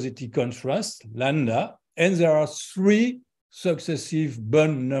viscosity contrast, lambda, and there are three successive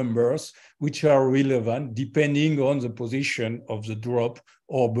bond numbers which are relevant depending on the position of the drop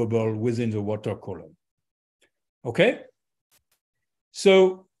or bubble within the water column. Okay?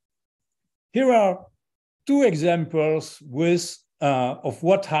 So here are two examples of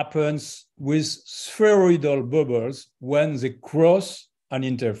what happens with spheroidal bubbles when they cross an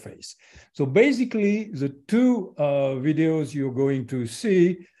interface. So basically, the two videos you're going to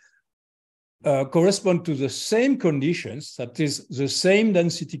see correspond to the same conditions, that is the same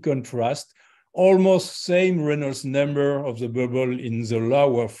density contrast, almost same Reynolds number of the bubble in the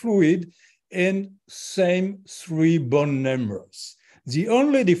lower fluid, and same three bond numbers. The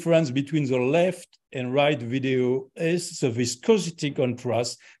only difference between the left and right video is the viscosity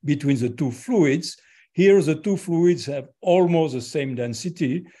contrast between the two fluids. Here, the two fluids have almost the same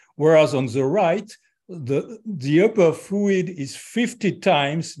density, whereas on the right, the upper fluid is 50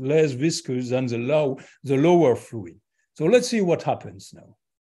 times less viscous than the lower fluid. So let's see what happens now.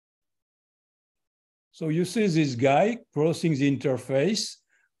 So you see this guy crossing the interface,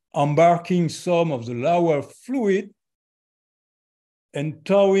 embarking some of the lower fluid and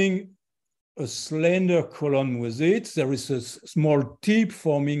towing a slender column with it. There is a small tip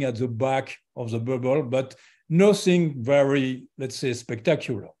forming at the back of the bubble, but nothing very, let's say,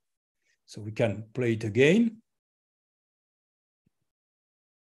 spectacular. So we can play it again.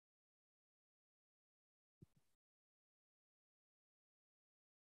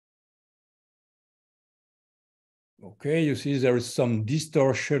 Okay, you see there is some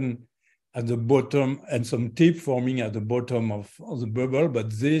distortion at the bottom and some tip forming at the bottom of the bubble,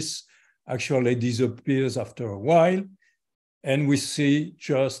 but this actually disappears after a while. And we see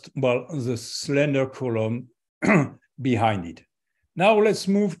just, well, the slender column behind it. Now let's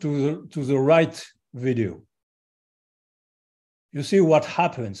move to the right video. You see what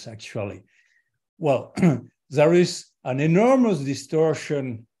happens actually. Well, there is an enormous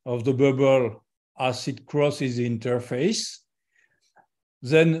distortion of the bubble as it crosses the interface.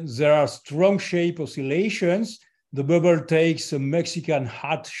 Then there are strong shape oscillations. The bubble takes a Mexican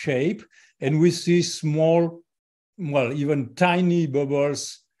hat shape, and we see small, well, even tiny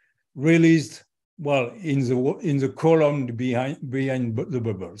bubbles released well, in the column behind the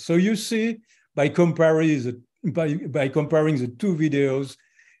bubble. So you see, by comparing the two videos,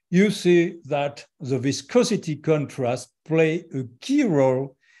 you see that the viscosity contrast play a key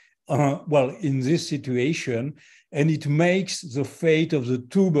role, well, in this situation, and it makes the fate of the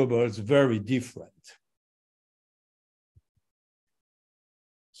two bubbles very different.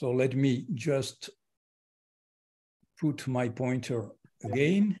 So let me just put my pointer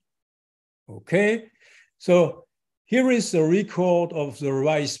again. Okay, so here is a record of the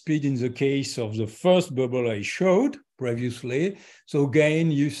rise speed in the case of the first bubble I showed previously. So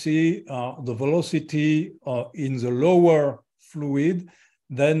again, you see the velocity in the lower fluid,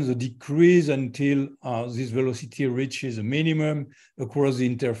 then the decrease until this velocity reaches a minimum across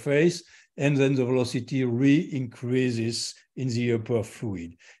the interface, and then the velocity re-increases in the upper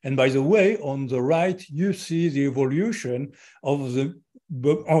fluid. And by the way, on the right, you see the evolution of the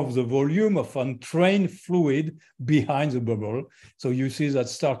volume of untrained fluid behind the bubble. So you see that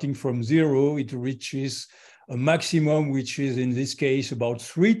starting from 0, it reaches a maximum, which is in this case about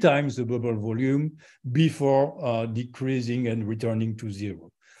 3 times the bubble volume before decreasing and returning to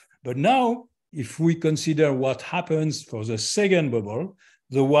 0. But now, if we consider what happens for the second bubble,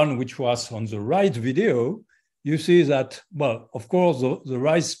 the one which was on the right video, you see that, well, of course, the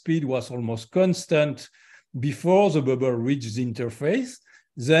rise speed was almost constant before the bubble reached the interface.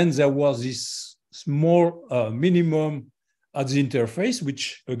 Then there was this small minimum at the interface,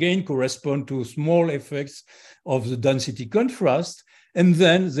 which again correspond to small effects of the density contrast. And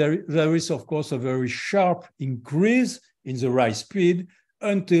then there is, of course, a very sharp increase in the rise speed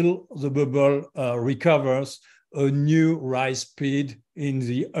until the bubble recovers a new rise speed in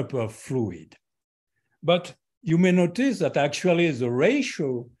the upper fluid. But you may notice that actually the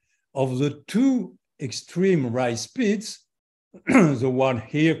ratio of the two extreme rise speeds, the one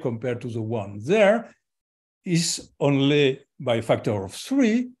here compared to the one there, is only by a factor of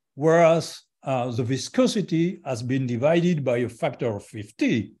 3, whereas the viscosity has been divided by a factor of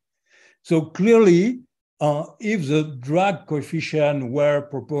 50. So clearly, if the drag coefficient were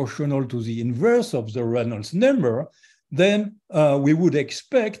proportional to the inverse of the Reynolds number, then we would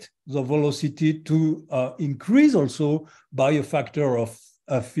expect the velocity to increase also by a factor of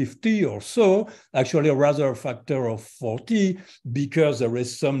 50 or so, actually rather a factor of 40, because there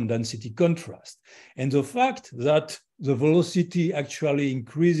is some density contrast. And the fact that the velocity actually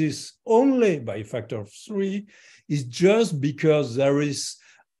increases only by a factor of 3 is just because there is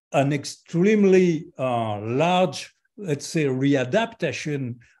an extremely large, let's say,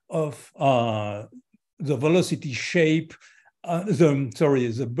 readaptation of the velocity shape,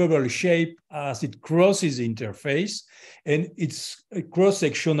 the bubble shape as it crosses the interface, and its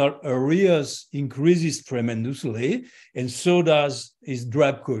cross-sectional areas increases tremendously, and so does its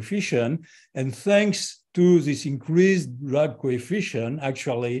drag coefficient. And thanks to this increased drag coefficient,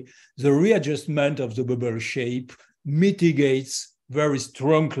 actually, the readjustment of the bubble shape mitigates very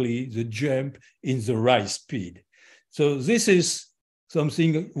strongly the jump in the rise speed. So this is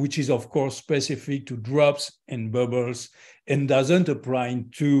something which is, of course, specific to drops and bubbles and doesn't apply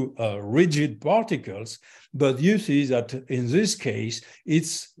to rigid particles. But you see that in this case,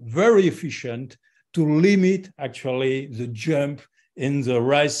 it's very efficient to limit actually the jump in the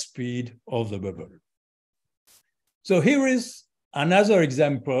rise speed of the bubble. So here is another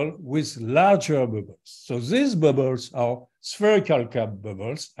example with larger bubbles. So these bubbles are spherical cap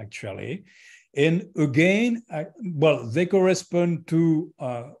bubbles, actually. And again, well, they correspond to,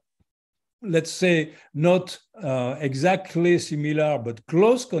 let's say, not exactly similar, but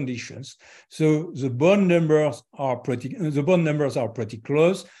close conditions. So the bond numbers are pretty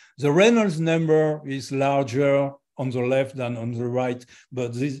close. The Reynolds number is larger on the left than on the right,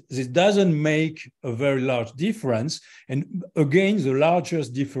 but this doesn't make a very large difference. And again, the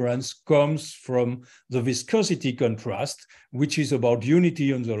largest difference comes from the viscosity contrast, which is about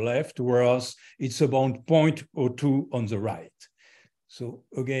unity on the left, whereas it's about 0.02 on the right. So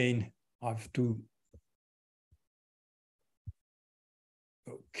again, I have to,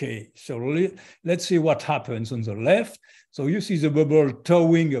 okay, so let's see what happens on the left. So you see the bubble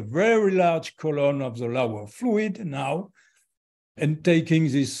towing a very large column of the lower fluid now, and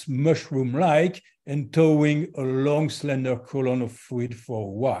taking this mushroom-like and towing a long, slender column of fluid for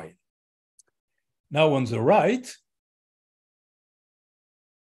a while. Now on the right,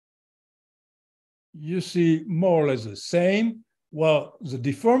 you see more or less the same. Well, the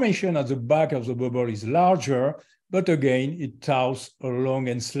deformation at the back of the bubble is larger, but again, it tows a long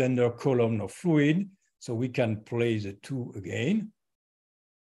and slender column of fluid. So we can play the two again.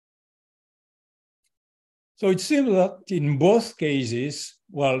 So it seems that in both cases,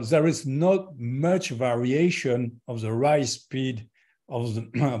 well, there is not much variation of the rise speed of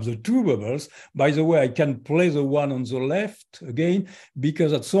the two bubbles. By the way, I can play the one on the left again,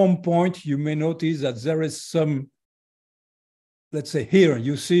 because at some point you may notice that there is some, let's say here,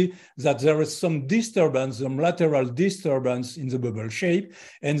 you see that there is some disturbance, some lateral disturbance in the bubble shape.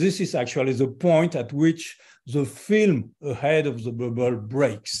 And this is actually the point at which the film ahead of the bubble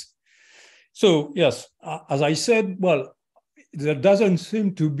breaks. So yes, as I said, well, there doesn't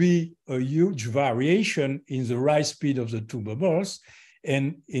seem to be a huge variation in the rise speed of the two bubbles.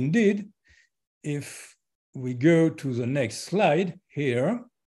 And indeed, if we go to the next slide here,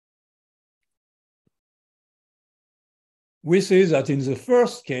 we see that in the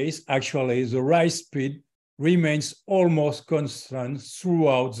first case, actually, the rise speed remains almost constant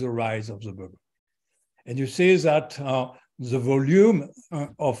throughout the rise of the bubble. And you see that the volume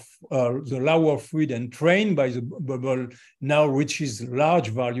of the lower fluid entrained by the bubble now reaches large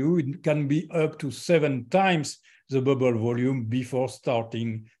value. It can be up to 7 times the bubble volume before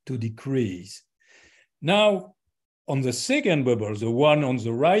starting to decrease. Now, on the second bubble, the one on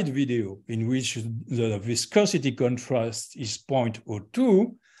the right video, in which the viscosity contrast is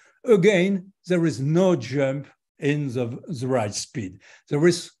 0.02, again, there is no jump in the rise speed. There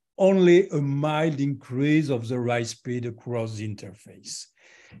is only a mild increase of the rise speed across the interface.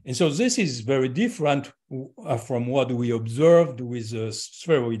 And so this is very different from what we observed with the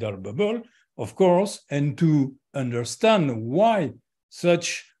spheroidal bubble, of course, and to understand why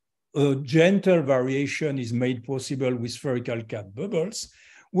such a gentle variation is made possible with spherical cap bubbles,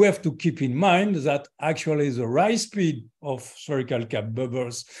 we have to keep in mind that actually the rise speed of spherical cap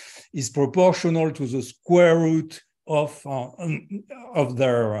bubbles is proportional to the square root of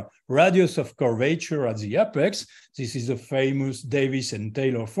their radius of curvature at the apex. This is a famous Davis and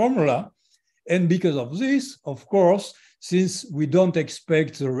Taylor formula. And because of this, of course, since we don't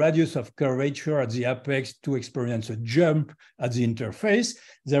expect the radius of curvature at the apex to experience a jump at the interface,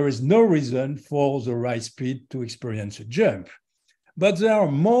 there is no reason for the rise speed to experience a jump. But there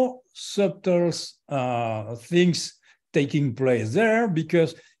are more subtle things taking place there,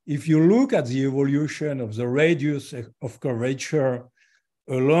 because if you look at the evolution of the radius of curvature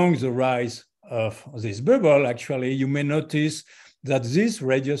along the rise of this bubble, actually, you may notice that this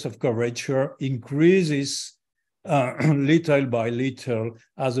radius of curvature increases little by little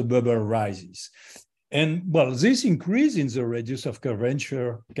as the bubble rises. And well, this increase in the radius of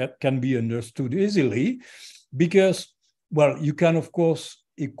curvature can be understood easily because, well, you can, of course,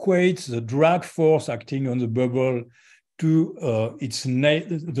 equate the drag force acting on the bubble to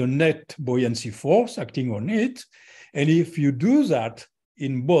the net buoyancy force acting on it. And if you do that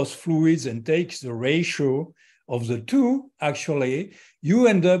in both fluids and take the ratio of the two, actually, you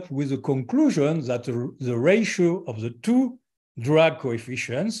end up with the conclusion that the ratio of the two drag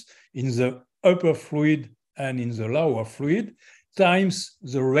coefficients in the upper fluid and in the lower fluid times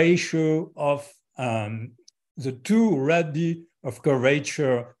the ratio of the two radii of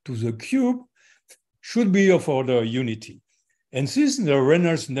curvature to the cube should be of order unity. And since the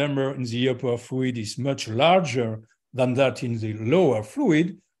Reynolds number in the upper fluid is much larger than that in the lower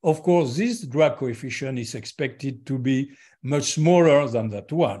fluid, of course, this drag coefficient is expected to be much smaller than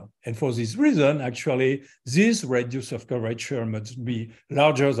that one. And for this reason, actually, this radius of curvature must be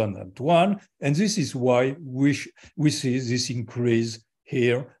larger than that one. And this is why we see this increase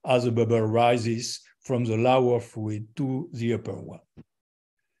here as the bubble rises from the lower fluid to the upper one.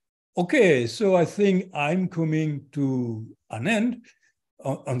 Okay, so I think I'm coming to an end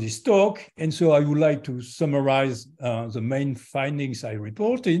on this talk. And so I would like to summarize the main findings I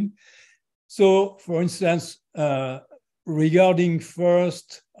reported. So for instance, regarding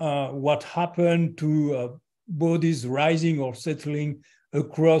first what happened to bodies rising or settling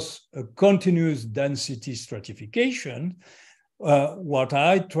across a continuous density stratification, what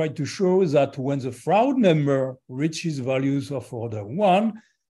I tried to show is that when the Froude number reaches values of order 1,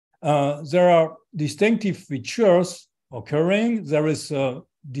 there are distinctive features occurring. There is a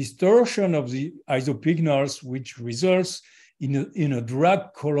distortion of the isopygnals, which results in a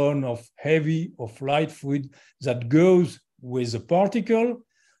drag column of heavy or light fluid that goes with the particle.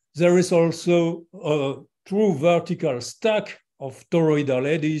 There is also a true vertical stack of toroidal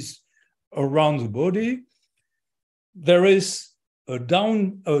eddies around the body. There is a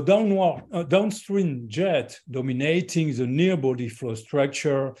downstream jet dominating the near body flow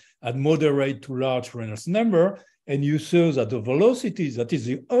structure at moderate to large Reynolds number. And you saw that the velocity, that is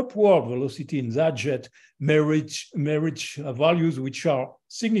the upward velocity in that jet, may reach values which are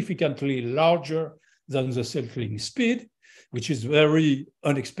significantly larger than the settling speed, which is very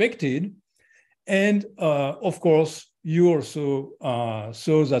unexpected. And of course, you also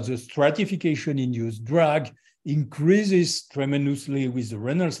saw that the stratification-induced drag increases tremendously with the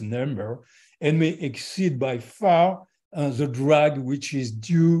Reynolds number and may exceed by far the drag which is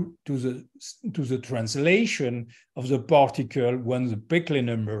due to the translation of the particle when the Peclet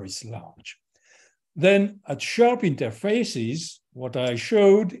number is large. Then at sharp interfaces, what I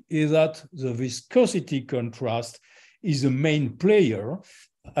showed is that the viscosity contrast is the main player,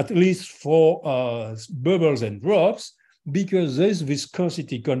 at least for bubbles and drops, because this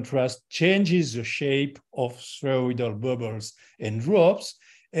viscosity contrast changes the shape of spheroidal bubbles and drops.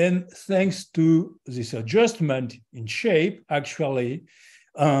 And thanks to this adjustment in shape, actually,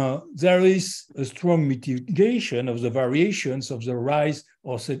 there is a strong mitigation of the variations of the rise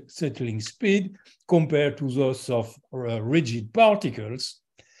or settling speed compared to those of rigid particles.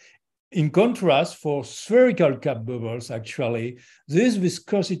 In contrast, for spherical cap bubbles, actually, this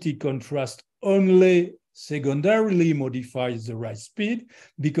viscosity contrast only secondarily modifies the rise speed,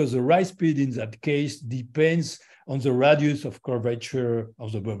 because the rise speed in that case depends on the radius of curvature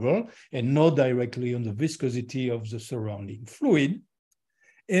of the bubble and not directly on the viscosity of the surrounding fluid.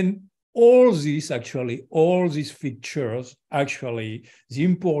 And all these features, actually, the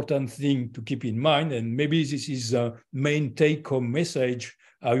important thing to keep in mind, and maybe this is the main take-home message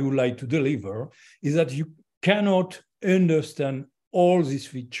I would like to deliver, is that you cannot understand all these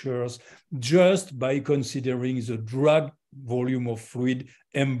features just by considering the drag volume of fluid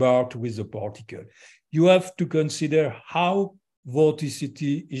embarked with the particle. You have to consider how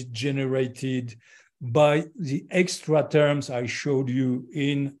vorticity is generated by the extra terms I showed you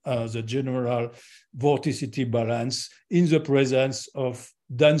in the general vorticity balance in the presence of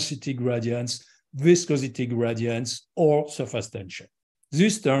density gradients, viscosity gradients, or surface tension.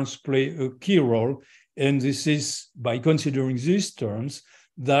 These terms play a key role, and this is by considering these terms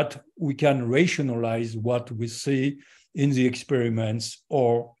that we can rationalize what we see in the experiments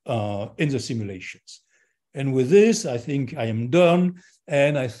or in the simulations. And with this, I think I am done,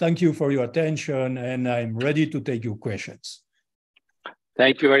 and I thank you for your attention, and I'm ready to take your questions.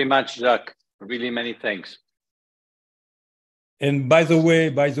 Thank you very much, Jacques. Really many thanks. And by the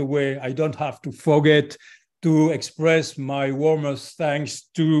way, I don't have to forget to express my warmest thanks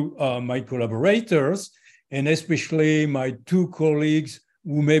to my collaborators, and especially my two colleagues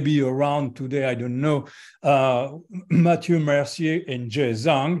who may be around today, I don't know, Mathieu Mercier and Jay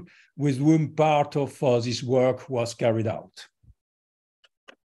Zhang, with whom part of this work was carried out.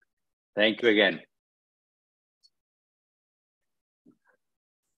 Thank you again.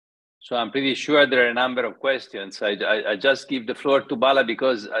 So I'm pretty sure there are a number of questions. I just give the floor to Bala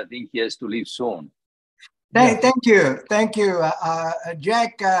because I think he has to leave soon. Thank you.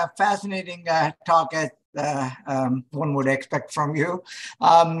 Jacques, fascinating talk as one would expect from you.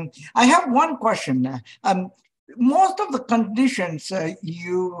 I have one question. Most of the conditions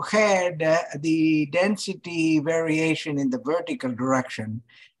you had the density variation in the vertical direction,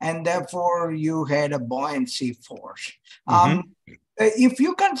 and therefore you had a buoyancy force. If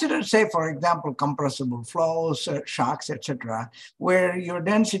you consider, say, for example, compressible flows, shocks, etc., where your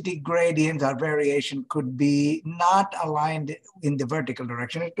density gradients or variation could be not aligned in the vertical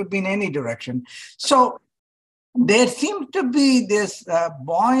direction, it could be in any direction. So there seems to be this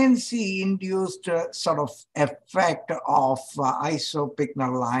buoyancy-induced sort of effect of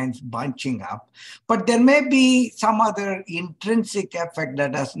isopycnal lines bunching up, but there may be some other intrinsic effect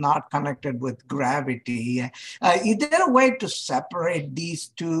that is not connected with gravity. Is there a way to separate these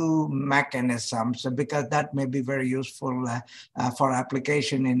two mechanisms? Because that may be very useful for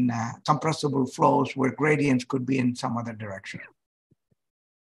application in compressible flows where gradients could be in some other direction.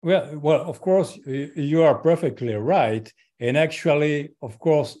 Well, of course, you are perfectly right. And actually, of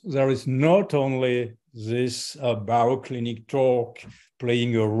course, there is not only this baroclinic torque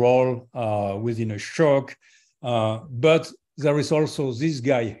playing a role within a shock, but there is also this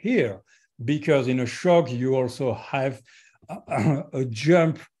guy here, because in a shock, you also have a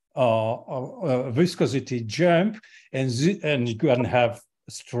jump, a viscosity jump, and you can have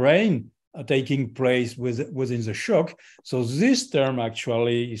strain taking place within the shock. So this term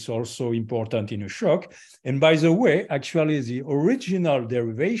actually is also important in a shock. And by the way, actually the original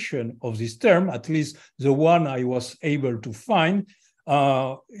derivation of this term, at least the one I was able to find,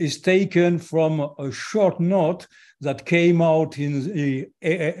 is taken from a short note that came out in the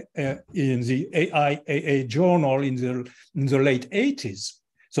AIAA journal in the late 80s.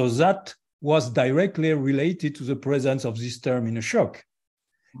 So that was directly related to the presence of this term in a shock.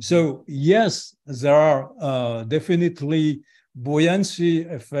 So yes, there are definitely buoyancy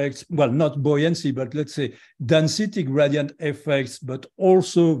effects, well, not buoyancy, but let's say density gradient effects, but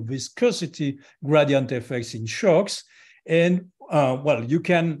also viscosity gradient effects in shocks. And well, you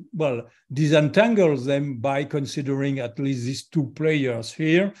can, well, disentangle them by considering at least these two players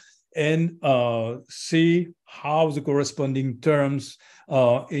here and see how the corresponding terms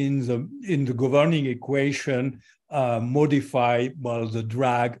in the governing equation modify, well, the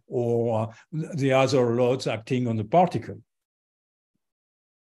drag or the other loads acting on the particle.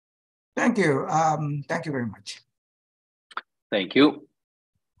 Thank you. Thank you very much. Thank you.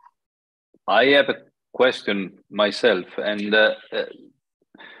 I have a question myself, and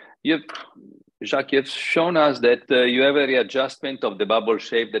Jacques, you've shown us that you have a readjustment of the bubble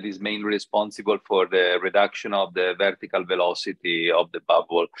shape that is mainly responsible for the reduction of the vertical velocity of the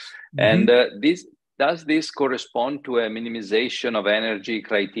bubble. Mm-hmm. And does this correspond to a minimization of energy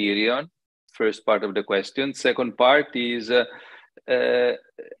criterion? First part of the question. Second part is, are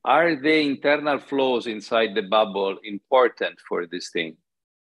the internal flows inside the bubble important for this thing?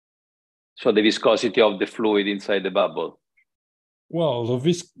 So the viscosity of the fluid inside the bubble? Well,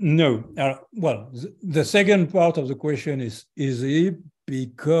 no. Well, the second part of the question is easy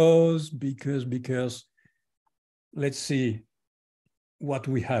because let's see what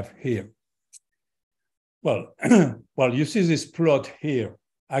we have here. Well, well, you see this plot here.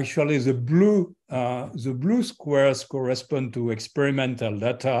 Actually, the blue squares correspond to experimental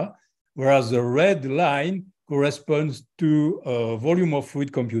data, whereas the red line corresponds to volume of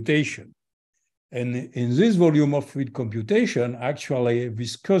fluid computation. And in this volume of fluid computation, actually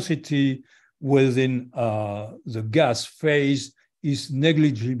viscosity within the gas phase is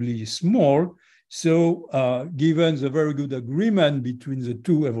negligibly small. So given the very good agreement between the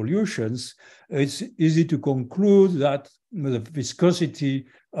two evolutions, it's easy to conclude that the viscosity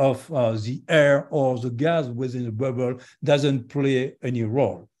of the air or the gas within the bubble doesn't play any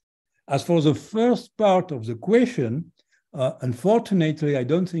role. As for the first part of the question, unfortunately, I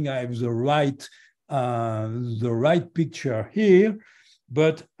don't think I have the right picture here,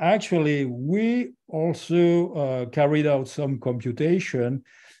 but actually we also carried out some computation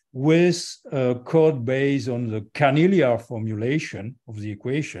with code based on the canniliar formulation of the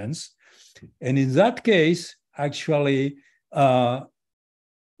equations. And in that case, actually, well,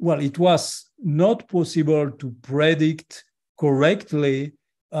 it was not possible to predict correctly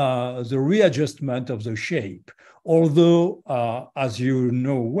the readjustment of the shape. Although, as you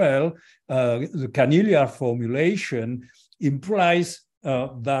know well, the canniliar formulation implies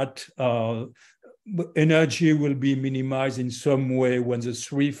that energy will be minimized in some way when the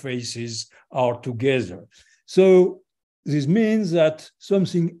three phases are together. So this means that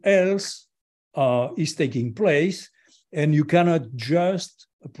something else is taking place, and you cannot just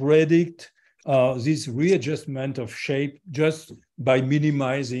predict this readjustment of shape just by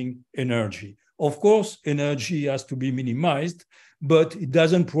minimizing energy. Of course, energy has to be minimized, but it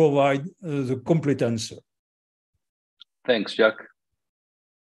doesn't provide the complete answer. Thanks, Jacques.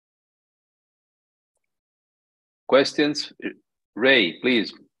 Questions? Ray,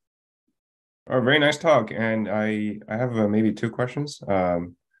 please. Very nice talk. And I have maybe two questions.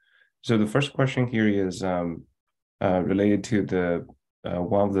 So the first question here is related to the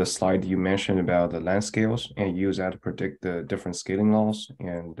one of the slides you mentioned about the length scales and use that to predict the different scaling laws.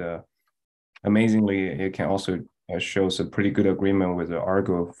 And amazingly, it can also shows a pretty good agreement with the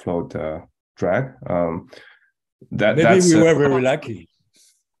Argo float drag. Maybe we were very lucky.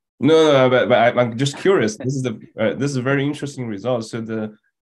 No, but I'm just curious. This is a very interesting result. So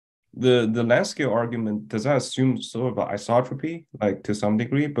the length scale argument, does that assume sort of isotropy, like to some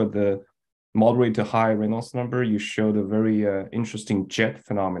degree, but the moderate to high Reynolds number, you showed a very interesting jet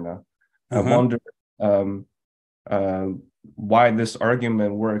phenomena. I wonder why this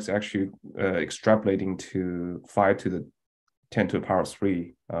argument works actually extrapolating to 5 to the 10 to the power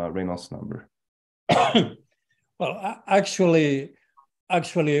 3 Reynolds number. Well, actually,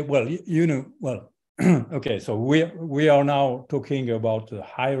 well, you know, well, okay, so we are now talking about the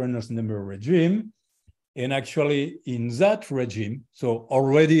high Reynolds number regime. And actually in that regime, so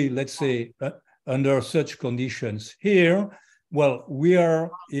already, let's say, under such conditions here, well, we are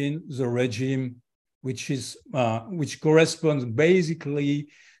in the regime which corresponds basically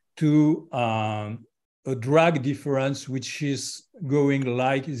to a drag difference which is going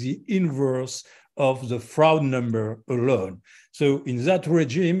like the inverse of the Froude number alone. So in that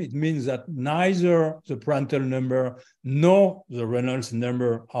regime, it means that neither the Prandtl number nor the Reynolds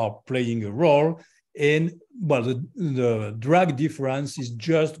number are playing a role. And well, the drag difference is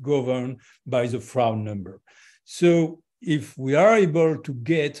just governed by the Froude number. So if we are able to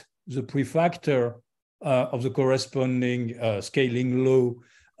get the prefactor of the corresponding scaling law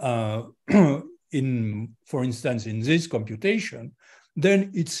for instance, in this computation,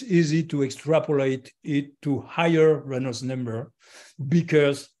 then it's easy to extrapolate it to higher Reynolds number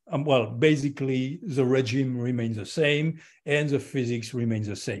because, well, basically the regime remains the same and the physics remains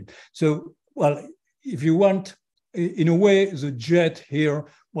the same. So, well, if you want, in a way, the jet here,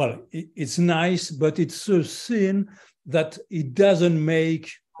 well, it's nice, but it's so thin that it doesn't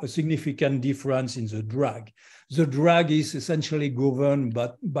make a significant difference in the drag. The drag is essentially governed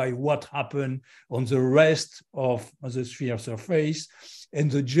by what happened on the rest of the sphere surface,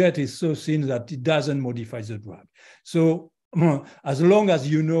 and the jet is so thin that it doesn't modify the drag. So as long as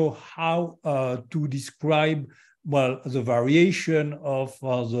you know how to describe, well, the variation of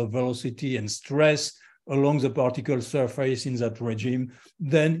the velocity and stress along the particle surface in that regime,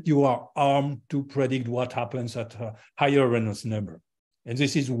 then you are armed to predict what happens at a higher Reynolds number. And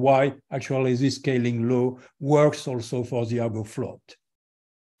this is why actually this scaling law works also for the Argo float.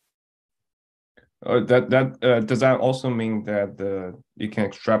 Does that also mean that you can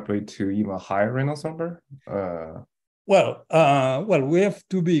extrapolate to even higher Reynolds number? Well, we have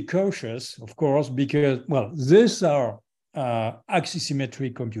to be cautious, of course, because, well, these are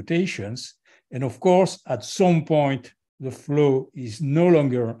axisymmetric computations. And of course, at some point, the flow is no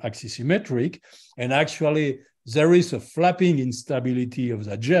longer axisymmetric. And actually, there is a flapping instability of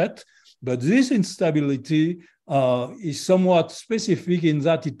the jet. But this instability is somewhat specific in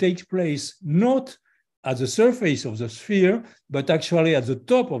that it takes place not at the surface of the sphere, but actually at the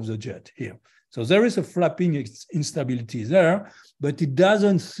top of the jet here. So there is a flapping instability there, but it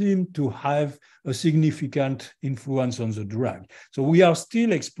doesn't seem to have a significant influence on the drag. So we are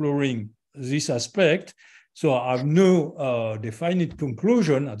still exploring this aspect. So I have no definite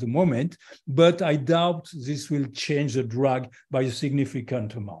conclusion at the moment, but I doubt this will change the drag by a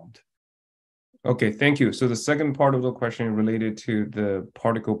significant amount. Okay, thank you. So the second part of the question related to the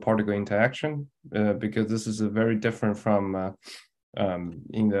particle-particle interaction, because this is a very different from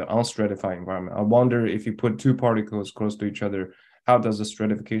in the unstratified environment. I wonder if you put two particles close to each other, how does the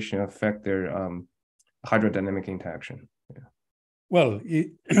stratification affect their hydrodynamic interaction? Yeah. Well,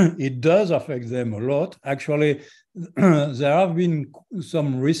 it does affect them a lot. Actually, there have been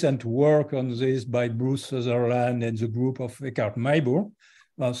some recent work on this by Bruce Sutherland and the group of Eckhart-Meibur,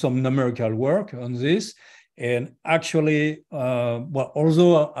 some numerical work on this. And actually, well,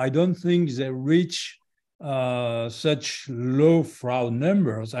 although I don't think they reach such low Frau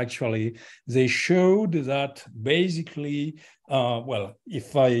numbers, actually, they showed that basically, well,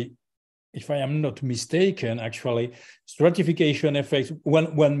 if I am not mistaken, actually, stratification effects,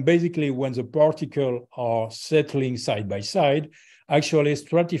 when the particles are settling side by side, actually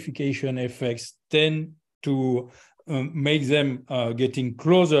stratification effects tend to make them getting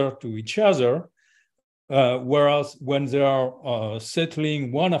closer to each other, whereas when they are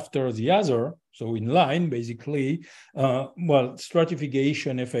settling one after the other, so in line, basically, well,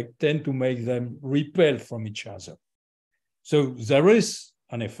 stratification effect tend to make them repel from each other. So there is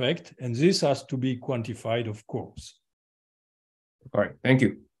an effect, and this has to be quantified, of course. All right, thank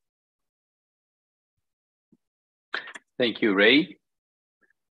you. Thank you, Ray.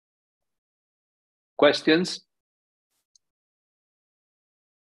 Questions?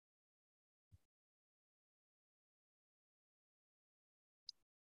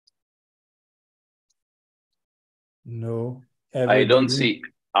 No. I don't see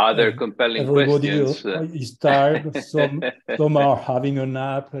other compelling questions. Everybody is tired. Some are having a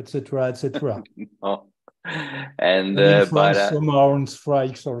nap, etc., etc. Oh. And but some are on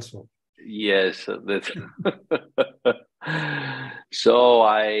strikes also. Yes. So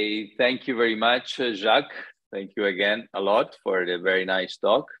I thank you very much, Jacques. Thank you again a lot for the very nice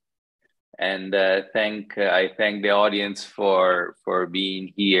talk. And I thank the audience for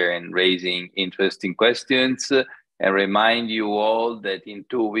being here and raising interesting questions. And remind you all that in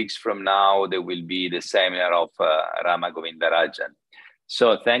 2 weeks from now, there will be the seminar of Rama Govindarajan.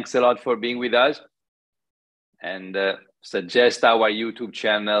 So thanks a lot for being with us, and suggest our YouTube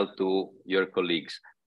channel to your colleagues.